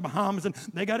vacation in the Bahamas, and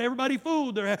they got everybody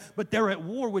fooled. But they're at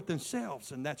war with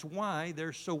themselves, and that's why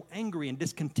they're so angry and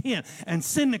discontent and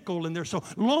cynical, and they're so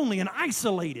lonely and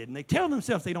isolated. And they tell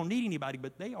themselves they don't need anybody,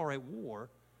 but they are at war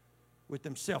with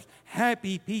themselves.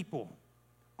 Happy people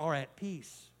are at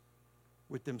peace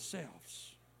with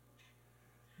themselves.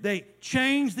 They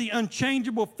change the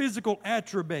unchangeable physical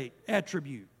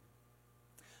attribute.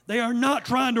 They are not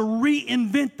trying to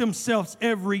reinvent themselves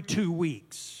every 2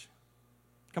 weeks.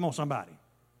 Come on, somebody.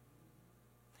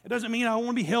 It doesn't mean I want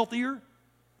to be healthier.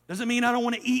 Doesn't mean I don't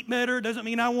want to eat better. Doesn't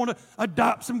mean I want to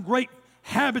adopt some great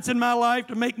habits in my life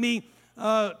to make me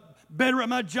better at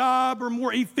my job or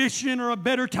more efficient or a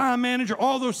better time manager.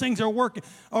 All those things are worth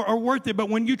it. But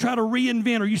when you try to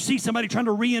reinvent or you see somebody trying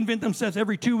to reinvent themselves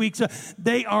every 2 weeks,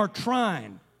 they are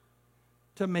trying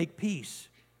to make peace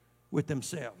with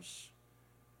themselves.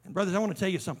 And brothers, I want to tell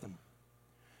you something.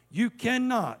 You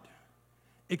cannot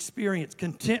experience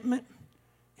contentment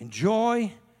and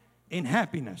joy and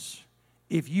happiness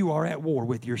if you are at war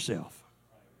with yourself.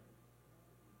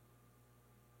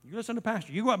 You listen to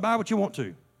Pastor. You go out and buy what you want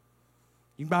to.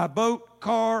 You can buy a boat,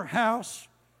 car, house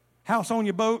on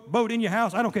your boat, boat in your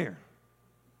house. I don't care.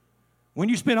 When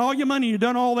you spend all your money, you've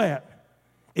done all that.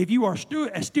 If you are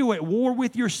still at war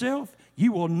with yourself,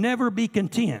 you will never be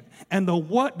content. And the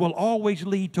what will always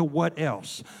lead to what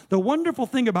else. The wonderful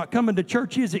thing about coming to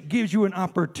church is it gives you an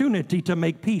opportunity to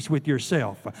make peace with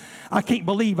yourself. I can't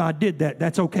believe I did that.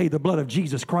 That's okay. The blood of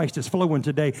Jesus Christ is flowing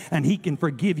today, and He can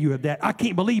forgive you of that. I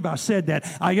can't believe I said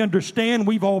that. I understand.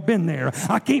 We've all been there.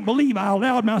 I can't believe I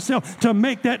allowed myself to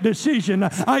make that decision.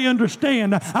 I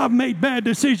understand. I've made bad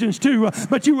decisions too,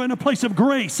 but you're in a place of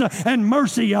grace and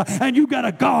mercy, and you got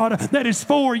a God that is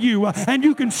for you, and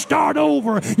you can start over.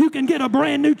 You can get a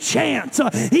brand new chance.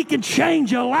 He can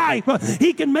change your life.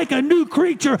 He can make a new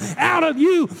creature out of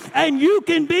you, and you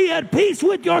can be at peace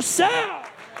with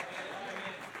yourself.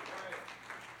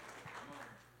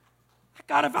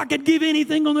 God, if I could give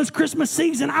anything on this Christmas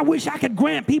season, I wish I could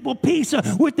grant people peace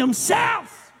with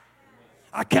themselves.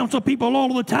 I counsel people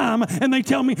all the time, and they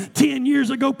tell me, 10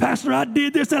 years ago, Pastor, I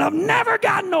did this, and I've never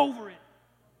gotten over it.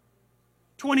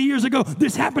 20 years ago,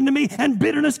 this happened to me, and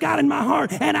bitterness got in my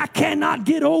heart, and I cannot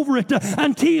get over it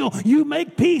until you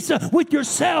make peace with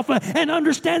yourself and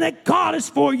understand that God is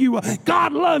for you.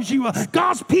 God loves you.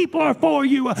 God's people are for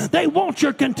you. They want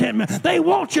your contentment. They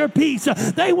want your peace.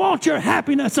 They want your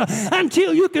happiness.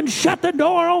 Until you can shut the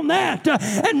door on that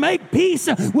and make peace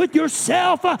with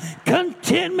yourself,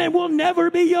 contentment will never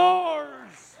be yours.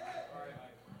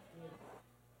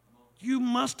 You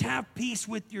must have peace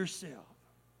with yourself.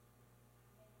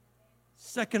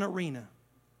 Second arena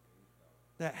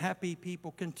that happy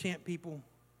people, content people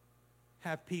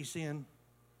have peace in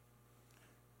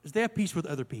is they have peace with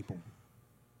other people.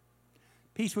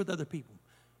 Peace with other people.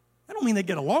 I don't mean they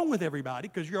get along with everybody,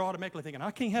 because you're automatically thinking,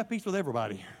 I can't have peace with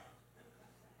everybody.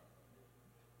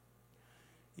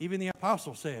 Even the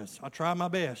apostle says, I try my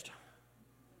best.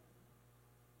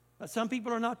 But some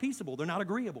people are not peaceable. They're not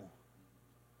agreeable.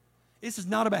 This is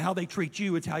not about how they treat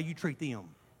you. It's how you treat them.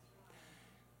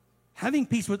 Having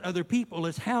peace with other people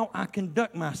is how I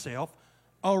conduct myself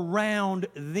around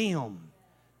them.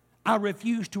 I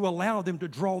refuse to allow them to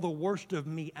draw the worst of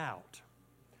me out.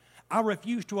 I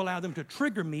refuse to allow them to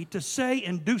trigger me to say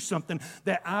and do something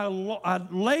that I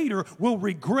later will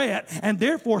regret and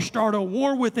therefore start a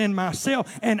war within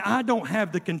myself, and I don't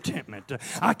have the contentment.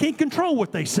 I can't control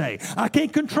what they say. I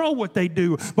can't control what they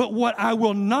do. But what I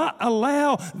will not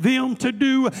allow them to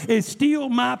do is steal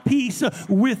my peace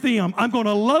with them. I'm going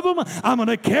to love them. I'm going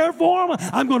to care for them.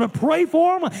 I'm going to pray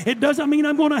for them. It doesn't mean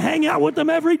I'm going to hang out with them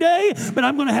every day, but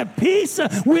I'm going to have peace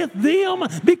with them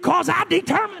because I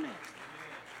determine it.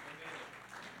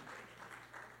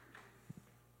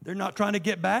 They're not trying to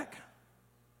get back.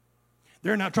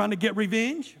 They're not trying to get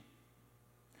revenge.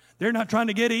 They're not trying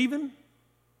to get even. Let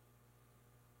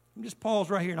me just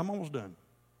pause right here, and I'm almost done.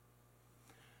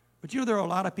 But you know, there are a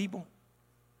lot of people,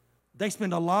 they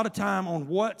spend a lot of time on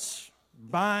what's,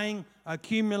 buying,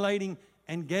 accumulating,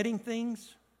 and getting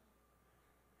things.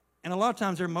 And a lot of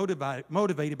times they're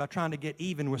motivated by trying to get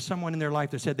even with someone in their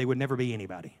life that said they would never be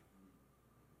anybody.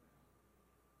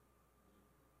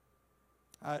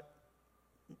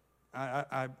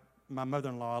 My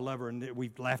mother-in-law, I love her, and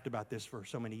we've laughed about this for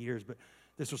so many years, but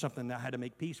this was something that I had to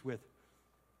make peace with.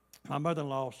 My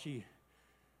mother-in-law, she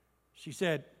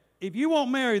said, if you won't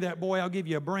marry that boy, I'll give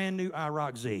you a brand new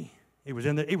IROC Z. It was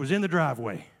in the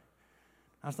driveway.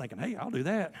 I was thinking, hey, I'll do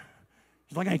that.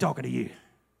 She's like, I ain't talking to you.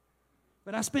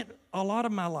 But I spent a lot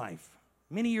of my life,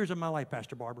 many years of my life,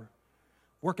 Pastor Barbara,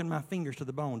 working my fingers to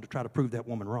the bone to try to prove that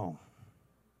woman wrong.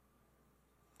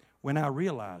 When I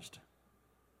realized,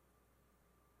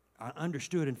 I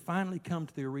understood and finally come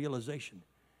to the realization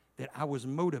that I was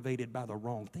motivated by the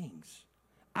wrong things.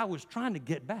 I was trying to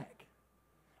get back.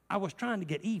 I was trying to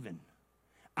get even.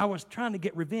 I was trying to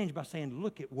get revenge by saying,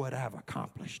 look at what I've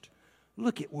accomplished.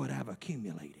 Look at what I've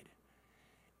accumulated.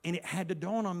 And it had to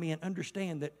dawn on me and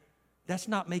understand that that's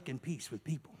not making peace with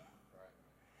people.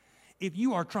 If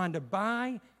you are trying to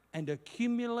buy and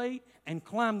accumulate and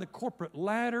climb the corporate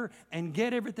ladder and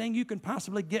get everything you can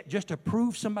possibly get just to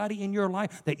prove somebody in your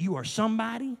life that you are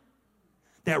somebody,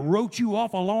 that wrote you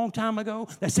off a long time ago,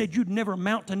 that said you'd never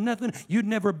amount to nothing, you'd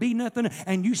never be nothing,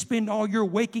 and you spend all your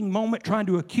waking moment trying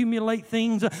to accumulate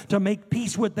things to make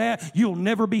peace with that, you'll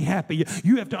never be happy.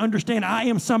 You have to understand, I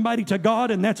am somebody to God,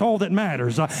 and that's all that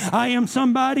matters. I am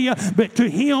somebody but to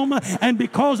Him, and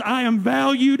because I am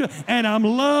valued, and I'm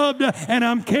loved, and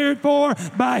I'm cared for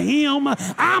by Him,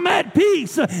 I'm at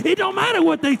peace. It don't matter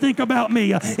what they think about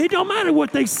me. It don't matter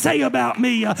what they say about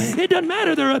me. It doesn't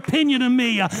matter their opinion of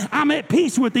me. I'm at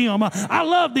peace with them. I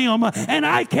love them, and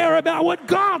I care about what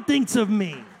God thinks of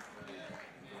me.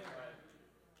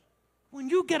 When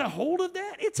you get a hold of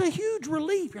that, it's a huge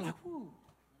relief. You're like, whoo.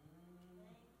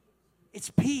 It's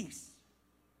peace.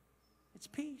 It's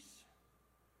peace.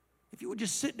 If you would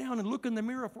just sit down and look in the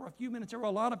mirror for a few minutes, there are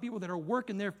a lot of people that are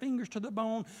working their fingers to the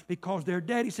bone because their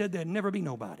daddy said there'd never be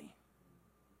nobody.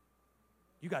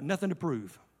 You got nothing to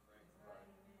prove.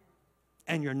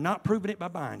 And you're not proving it by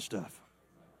buying stuff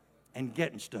and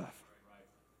getting stuff.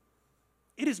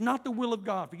 It is not the will of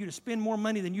God for you to spend more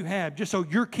money than you have just so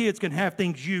your kids can have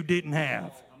things you didn't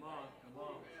have.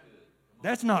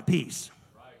 That's not peace.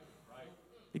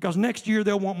 Because next year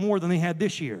they'll want more than they had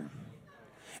this year.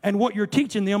 And what you're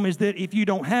teaching them is that if you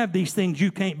don't have these things,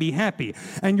 you can't be happy.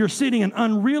 And you're setting an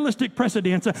unrealistic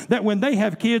precedence that when they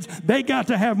have kids, they got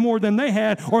to have more than they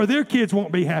had, or their kids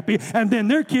won't be happy, and then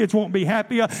their kids won't be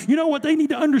happy. You know what they need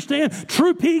to understand?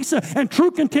 True peace and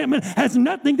true contentment has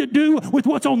nothing to do with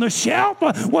what's on the shelf,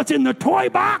 what's in the toy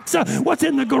box, what's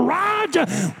in the garage.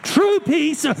 True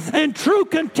peace and true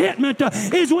contentment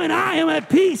is when I am at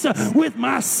peace with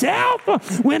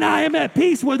myself, when I am at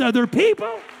peace with other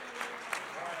people.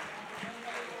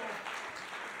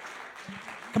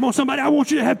 Come on, somebody, I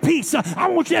want you to have peace. I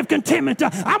want you to have contentment.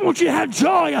 I want you to have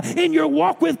joy in your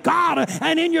walk with God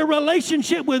and in your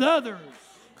relationship with others.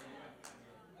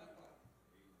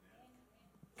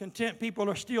 Content people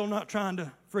are still not trying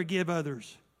to forgive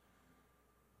others.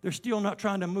 They're still not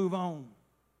trying to move on.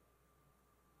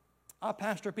 I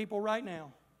pastor people right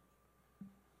now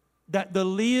that the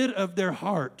lid of their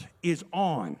heart is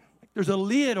on. There's a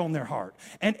lid on their heart.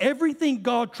 And everything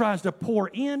God tries to pour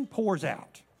in, pours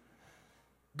out.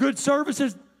 Good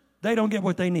services, they don't get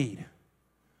what they need.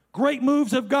 Great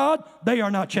moves of God, they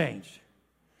are not changed.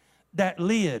 That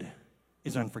lid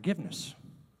is unforgiveness.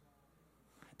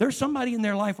 There's somebody in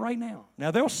their life right now.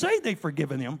 Now, they'll say they've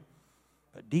forgiven them,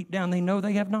 but deep down they know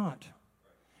they have not.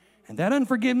 And that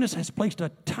unforgiveness has placed a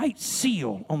tight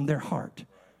seal on their heart.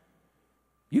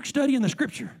 You study in the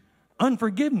Scripture,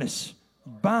 unforgiveness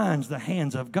binds the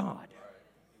hands of God.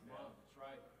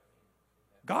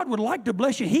 God would like to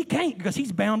bless you. He can't because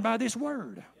He's bound by this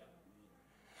word.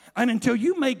 And until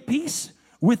you make peace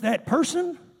with that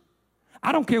person,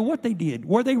 I don't care what they did.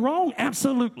 Were they wrong?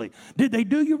 Absolutely. Did they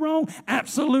do you wrong?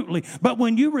 Absolutely. But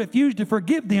when you refuse to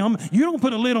forgive them, you don't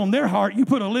put a lid on their heart. You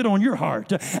put a lid on your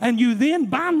heart. And you then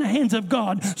bind the hands of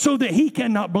God so that He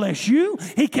cannot bless you.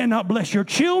 He cannot bless your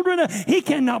children. He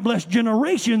cannot bless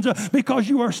generations because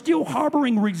you are still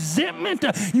harboring resentment.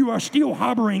 You are still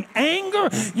harboring anger.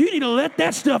 You need to let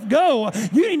that stuff go.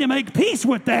 You need to make peace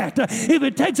with that. If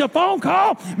it takes a phone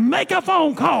call, make a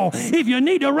phone call. If you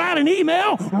need to write an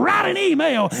email, write an email.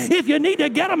 If you need to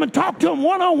get them and talk to them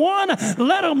one-on-one,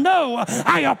 let them know,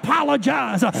 I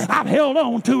apologize. I've held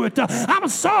on to it. I'm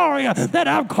sorry that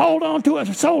I've held on to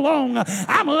it so long.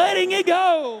 I'm letting it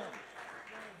go.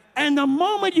 And the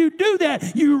moment you do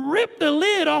that, you rip the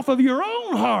lid off of your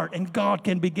own heart, and God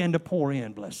can begin to pour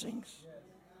in blessings.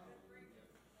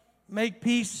 Make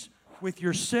peace with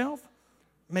yourself.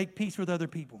 Make peace with other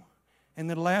people. And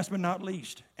then last but not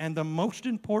least, and the most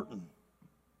important,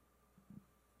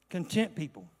 content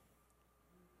people.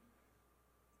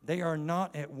 They are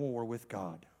not at war with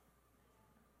God.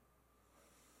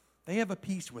 They have a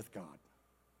peace with God.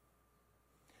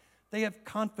 They have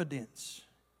confidence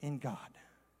in God.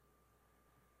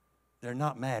 They're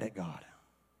not mad at God.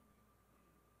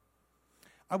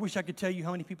 I wish I could tell you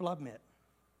how many people I've met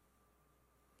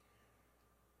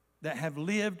that have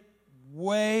lived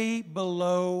way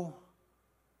below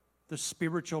the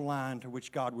spiritual line to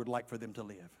which God would like for them to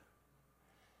live.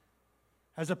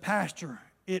 As a pastor,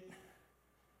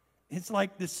 it's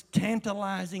like this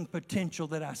tantalizing potential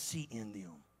that I see in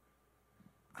them.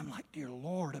 I'm like, dear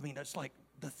Lord, I mean, it's like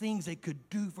the things they could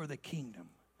do for the kingdom.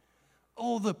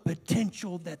 Oh, the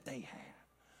potential that they have.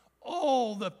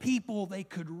 Oh, the people they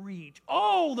could reach.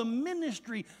 Oh, the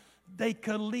ministry they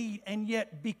could lead. And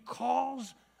yet,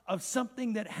 because of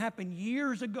something that happened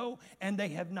years ago, and they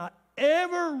have not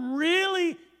ever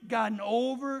really gotten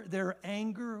over their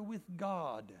anger with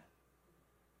God,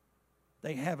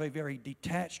 they have a very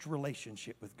detached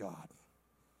relationship with God.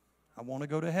 I want to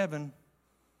go to heaven.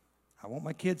 I want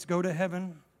my kids to go to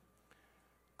heaven.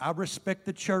 I respect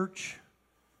the church.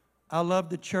 I love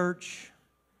the church.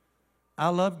 I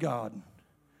love God.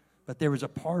 But there is a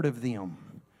part of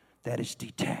them that is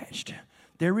detached.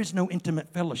 There is no intimate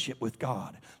fellowship with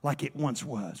God like it once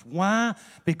was. Why?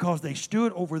 Because they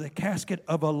stood over the casket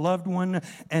of a loved one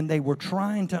and they were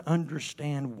trying to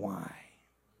understand why.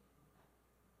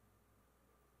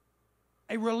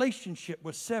 A relationship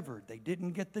was severed. They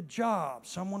didn't get the job.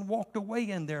 Someone walked away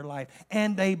in their life,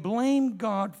 and they blamed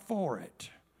God for it.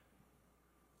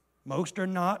 Most are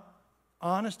not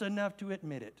honest enough to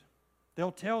admit it.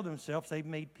 They'll tell themselves they've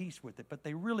made peace with it, but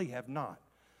they really have not,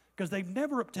 because they've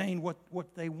never obtained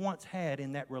what they once had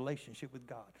in that relationship with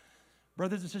God.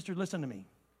 Brothers and sisters, listen to me,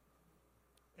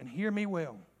 and hear me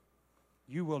well.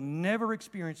 You will never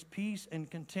experience peace and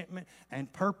contentment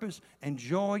and purpose and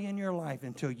joy in your life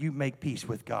until you make peace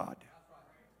with God.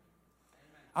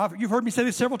 You've heard me say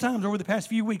this several times over the past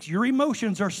few weeks. Your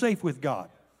emotions are safe with God.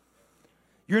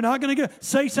 You're not going to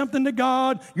say something to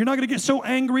God. You're not going to get so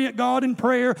angry at God in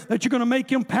prayer that you're going to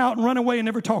make Him pout and run away and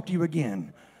never talk to you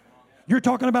again. You're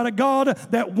talking about a God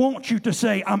that wants you to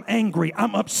say, I'm angry,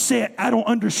 I'm upset, I don't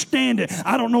understand it,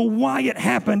 I don't know why it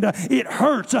happened, it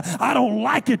hurts, I don't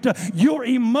like it. Your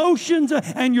emotions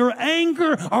and your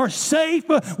anger are safe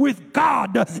with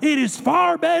God. It is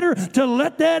far better to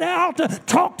let that out,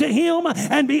 talk to Him,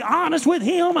 and be honest with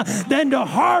Him than to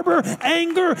harbor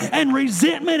anger and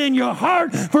resentment in your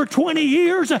heart for 20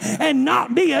 years and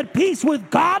not be at peace with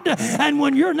God. And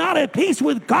when you're not at peace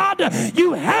with God,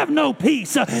 you have no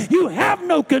peace. You have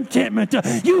no contentment.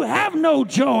 You have no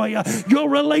joy. Your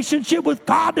relationship with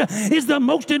God is the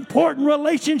most important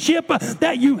relationship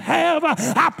that you have.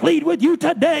 I plead with you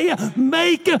today,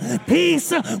 make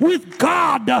peace with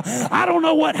God. I don't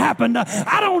know what happened.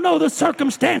 I don't know the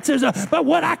circumstances, but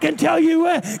what I can tell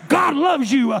you, God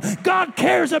loves you. God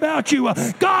cares about you.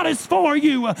 God is for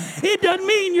you. It doesn't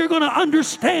mean you're going to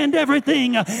understand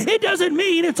everything. It doesnn't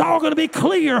mean it's all going to be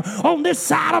clear on this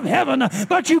side of heaven,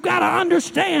 but you got to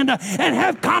understand and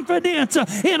have confidence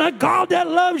in a God that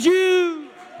loves you.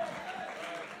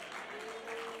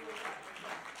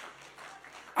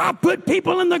 I put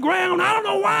people in the ground. I don't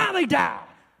know why they died.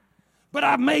 But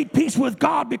I've made peace with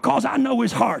God because I know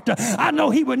His heart. I know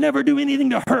He would never do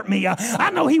anything to hurt me. I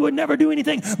know He would never do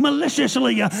anything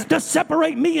maliciously to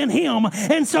separate me and Him.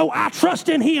 And so I trust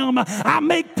in Him. I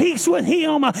make peace with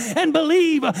Him and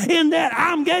believe in that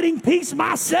I'm getting peace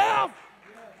myself.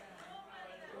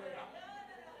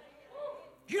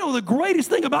 You know, the greatest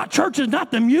thing about church is not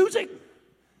the music,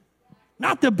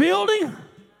 not the building.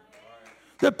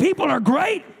 The people are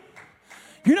great.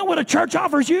 You know what a church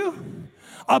offers you?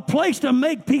 A place to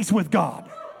make peace with God.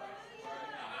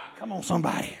 Come on,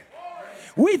 somebody.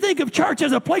 We think of church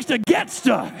as a place to get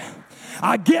stuff.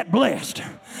 I get blessed.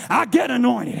 I get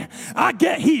anointed. I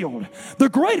get healed. The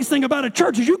greatest thing about a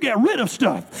church is you get rid of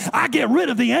stuff. I get rid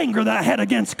of the anger that I had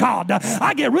against God.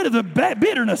 I get rid of the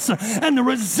bitterness and the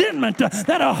resentment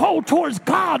that I hold towards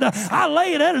God. I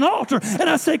lay it at an altar and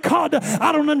I say, God,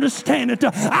 I don't understand it.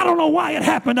 I don't know why it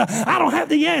happened. I don't have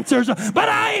the answers, but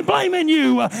I ain't blaming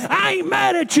you. I ain't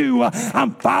mad at you.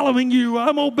 I'm following you.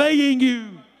 I'm obeying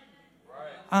you.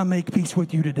 I make peace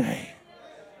with you today.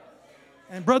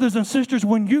 And brothers and sisters,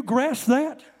 when you grasp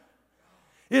that,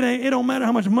 it don't matter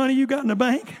how much money you got in the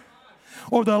bank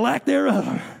or the lack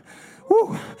thereof.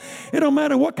 Woo. It don't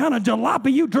matter what kind of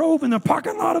jalopy you drove in the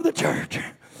parking lot of the church.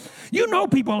 You know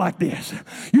people like this.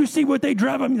 You see what they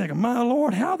drive up and you think, my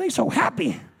Lord, how are they so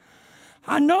happy?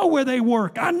 I know where they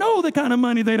work. I know the kind of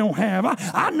money they don't have.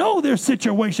 I know their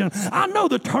situation. I know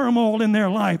the turmoil in their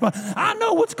life. I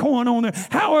know what's going on there.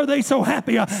 How are they so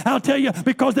happy? I'll tell you,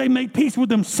 because they made peace with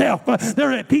themselves.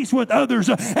 They're at peace with others,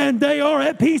 and they are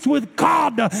at peace with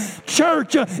God.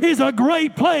 Church is a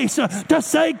great place to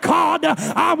say, God,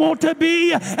 I want to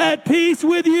be at peace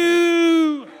with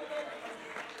you.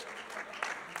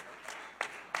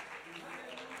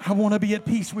 I want to be at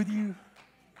peace with you.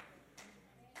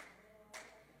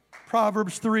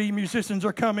 Proverbs 3, musicians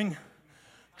are coming.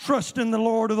 Trust in the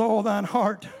Lord with all thine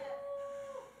heart.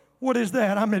 What is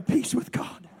that? I'm at peace with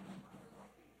God.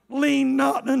 Lean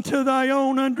not unto thy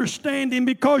own understanding,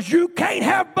 because you can't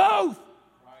have both.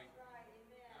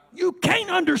 You can't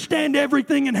understand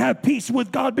everything and have peace with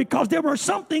God, because there are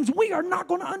some things we are not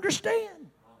going to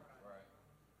understand.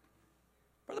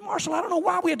 Brother Marshall, I don't know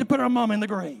why we had to put our mom in the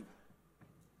grave.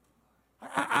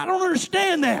 I don't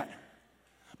understand that.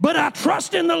 But I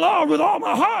trust in the Lord with all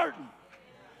my heart.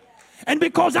 And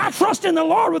because I trust in the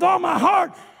Lord with all my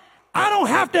heart, I don't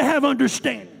have to have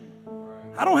understanding.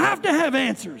 I don't have to have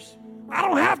answers. I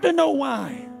don't have to know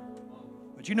why.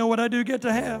 But you know what I do get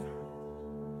to have?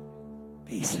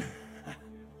 Peace.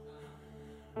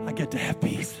 I get to have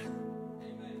peace.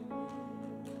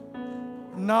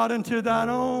 Not unto thine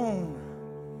own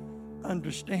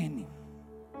understanding.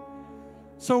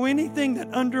 So anything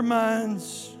that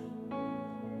undermines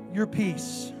your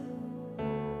peace.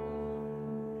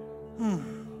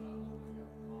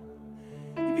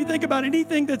 If you think about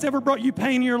anything that's ever brought you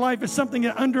pain in your life, is something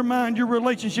that undermined your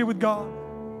relationship with God,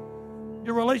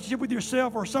 your relationship with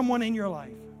yourself, or someone in your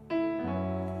life.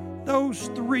 Those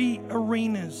three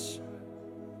arenas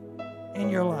in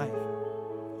your life,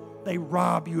 they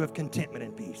rob you of contentment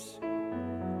and peace.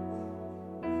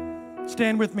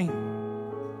 Stand with me.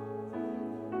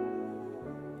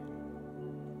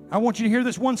 I want you to hear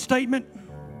this one statement.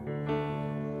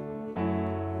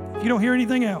 If you don't hear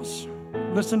anything else,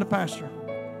 listen to Pastor.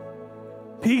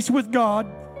 Peace with God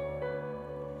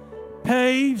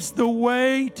paves the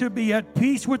way to be at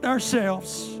peace with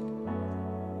ourselves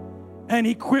and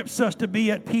equips us to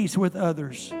be at peace with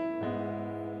others.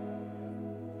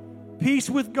 Peace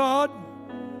with God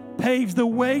paves the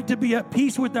way to be at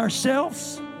peace with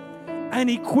ourselves and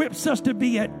equips us to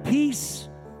be at peace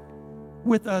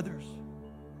with others.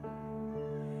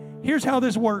 Here's how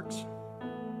this works.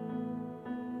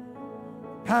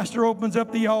 Pastor opens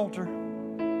up the altar.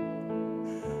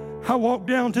 I walk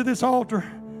down to this altar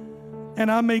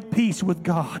and I make peace with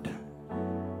God.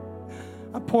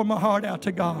 I pour my heart out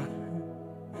to God.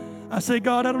 I say,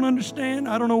 God, I don't understand.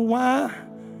 I don't know why,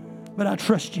 but I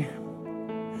trust you.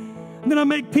 And then I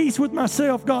make peace with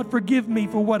myself. God, forgive me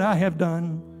for what I have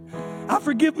done. I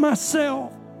forgive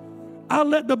myself. I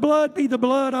let the blood be the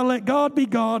blood. I let God be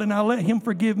God, and I let Him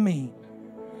forgive me.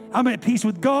 I'm at peace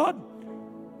with God.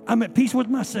 I'm at peace with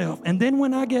myself. And then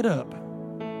when I get up,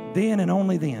 then and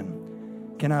only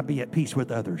then can I be at peace with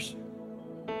others.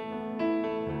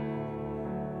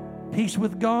 Peace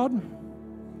with God,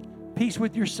 peace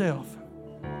with yourself,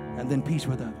 and then peace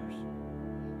with others.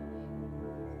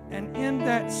 And in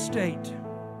that state,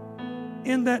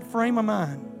 in that frame of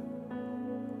mind,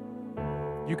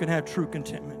 you can have true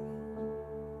contentment.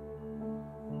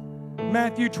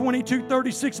 Matthew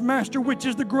 22:36, Master, which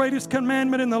is the greatest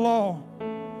commandment in the law?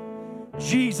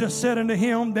 Jesus said unto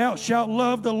him, Thou shalt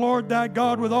love the Lord thy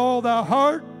God with all thy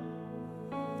heart,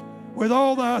 with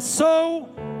all thy soul,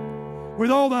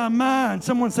 with all thy mind.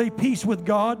 Someone say, peace with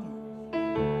God.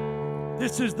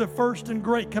 This is the first and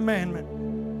great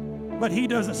commandment. But He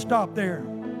doesn't stop there.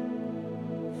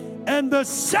 And the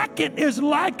second is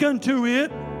like unto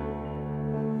it,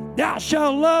 Thou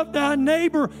shalt love thy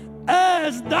neighbor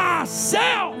as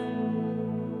thyself.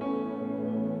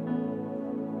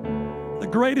 The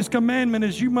greatest commandment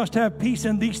is you must have peace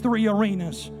in these three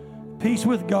arenas. Peace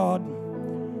with God,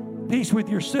 peace with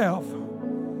yourself,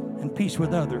 and peace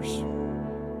with others.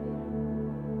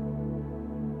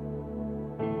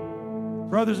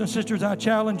 Brothers and sisters, I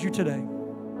challenge you today.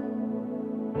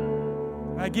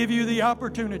 I give you the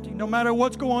opportunity, no matter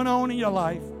what's going on in your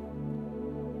life,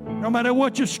 no matter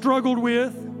what you struggled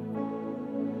with,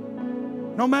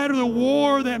 no matter the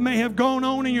war that may have gone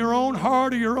on in your own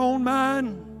heart or your own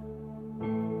mind,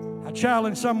 I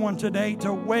challenge someone today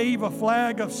to wave a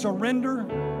flag of surrender,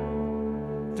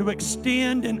 to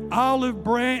extend an olive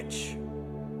branch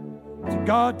to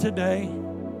God today,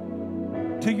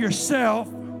 to yourself,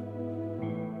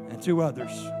 and to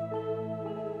others.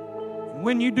 And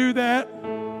when you do that,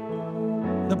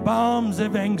 the bombs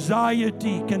of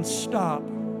anxiety can stop.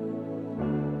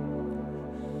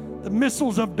 The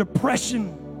missiles of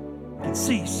depression can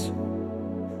cease.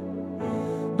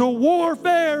 The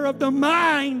warfare of the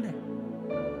mind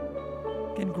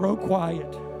can grow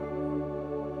quiet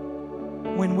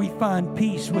when we find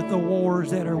peace with the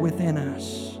wars that are within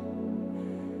us.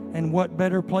 And what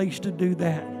better place to do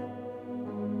that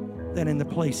than in the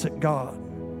place that God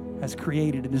has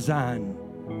created and designed,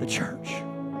 the church.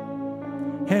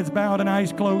 Heads bowed and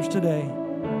eyes closed today.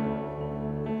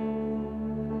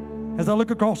 As I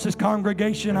look across this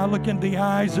congregation, I look into the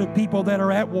eyes of people that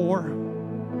are at war.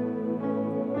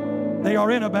 They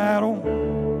are in a battle.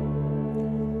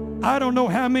 I don't know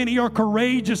how many are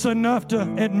courageous enough to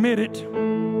admit it.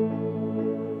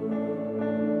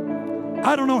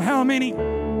 I don't know how many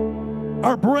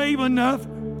are brave enough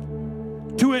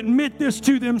to admit this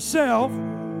to themselves.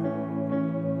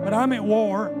 But I'm at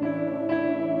war.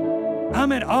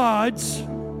 I'm at odds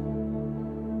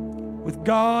with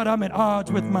God. I'm at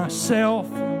odds with myself.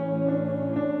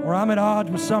 Or I'm at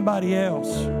odds with somebody else.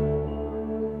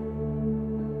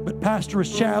 But Pastor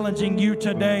is challenging you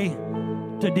today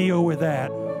to deal with that,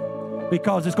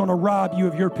 because it's going to rob you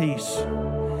of your peace.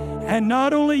 And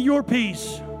not only your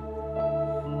peace,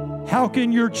 how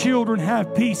can your children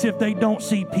have peace if they don't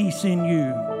see peace in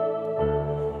you?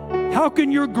 How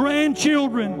can your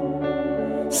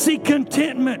grandchildren see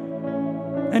contentment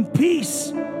and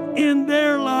peace in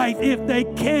their life if they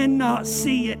cannot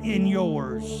see it in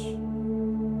yours?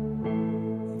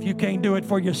 If you can't do it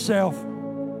for yourself,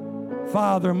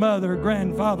 father, mother,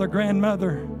 grandfather,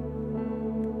 grandmother,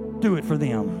 do it for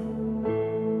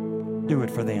them. Do it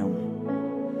for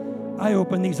them. I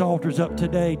open these altars up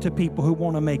today to people who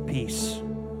want to make peace.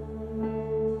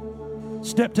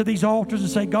 Step to these altars and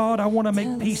say, God, I want to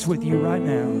make peace with you right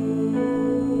now.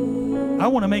 I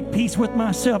want to make peace with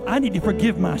myself. I need to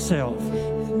forgive myself.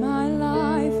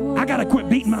 I got to quit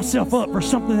beating myself up for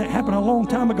something that happened a long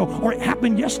time ago, or it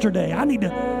happened yesterday. I need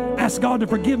to ask God to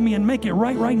forgive me and make it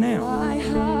right now. I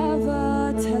have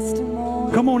a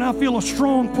testimony. Come on, I feel a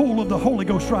strong pull of the Holy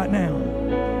Ghost right now.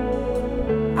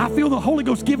 I feel the Holy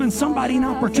Ghost giving somebody an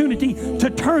opportunity to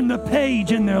turn the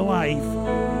page in their life.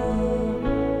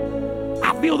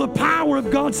 I feel the power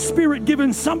of God's Spirit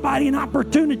giving somebody an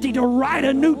opportunity to write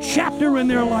a new chapter in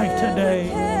their life today.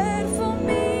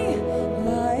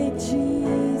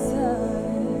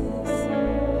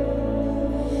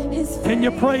 Can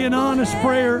you pray an honest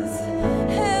prayer?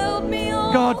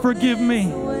 God, forgive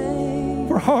me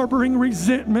for harboring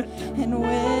resentment.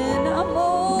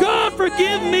 God,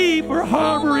 forgive me for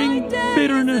harboring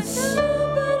bitterness.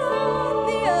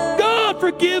 God,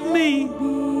 forgive me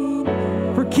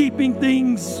for keeping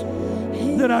things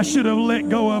that I should have let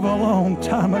go of a long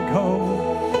time ago.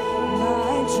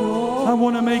 I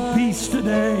want to make peace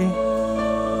today.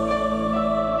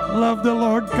 Love the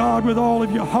Lord God with all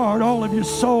of your heart, all of your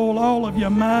soul, all of your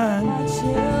mind.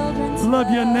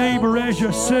 Love your neighbor as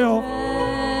yourself.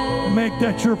 Make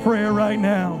that your prayer right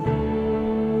now.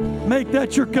 Make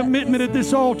that your commitment at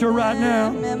this altar right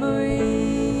now.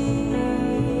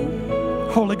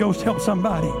 Holy Ghost, help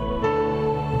somebody.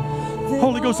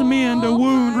 Holy Ghost, mend a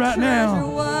wound right now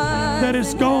that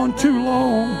has gone too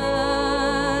long.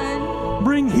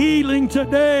 Bring healing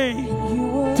today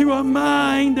to a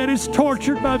mind that is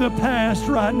tortured by the past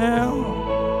right now.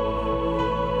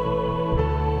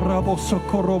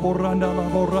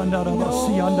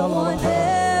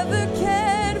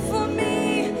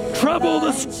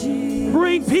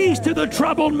 Bring peace to the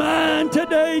troubled mind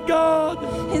today, God.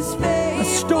 A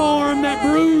storm that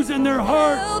brews in their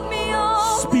heart.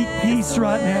 Speak peace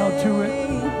right now to it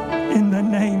in the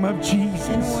name of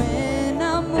Jesus.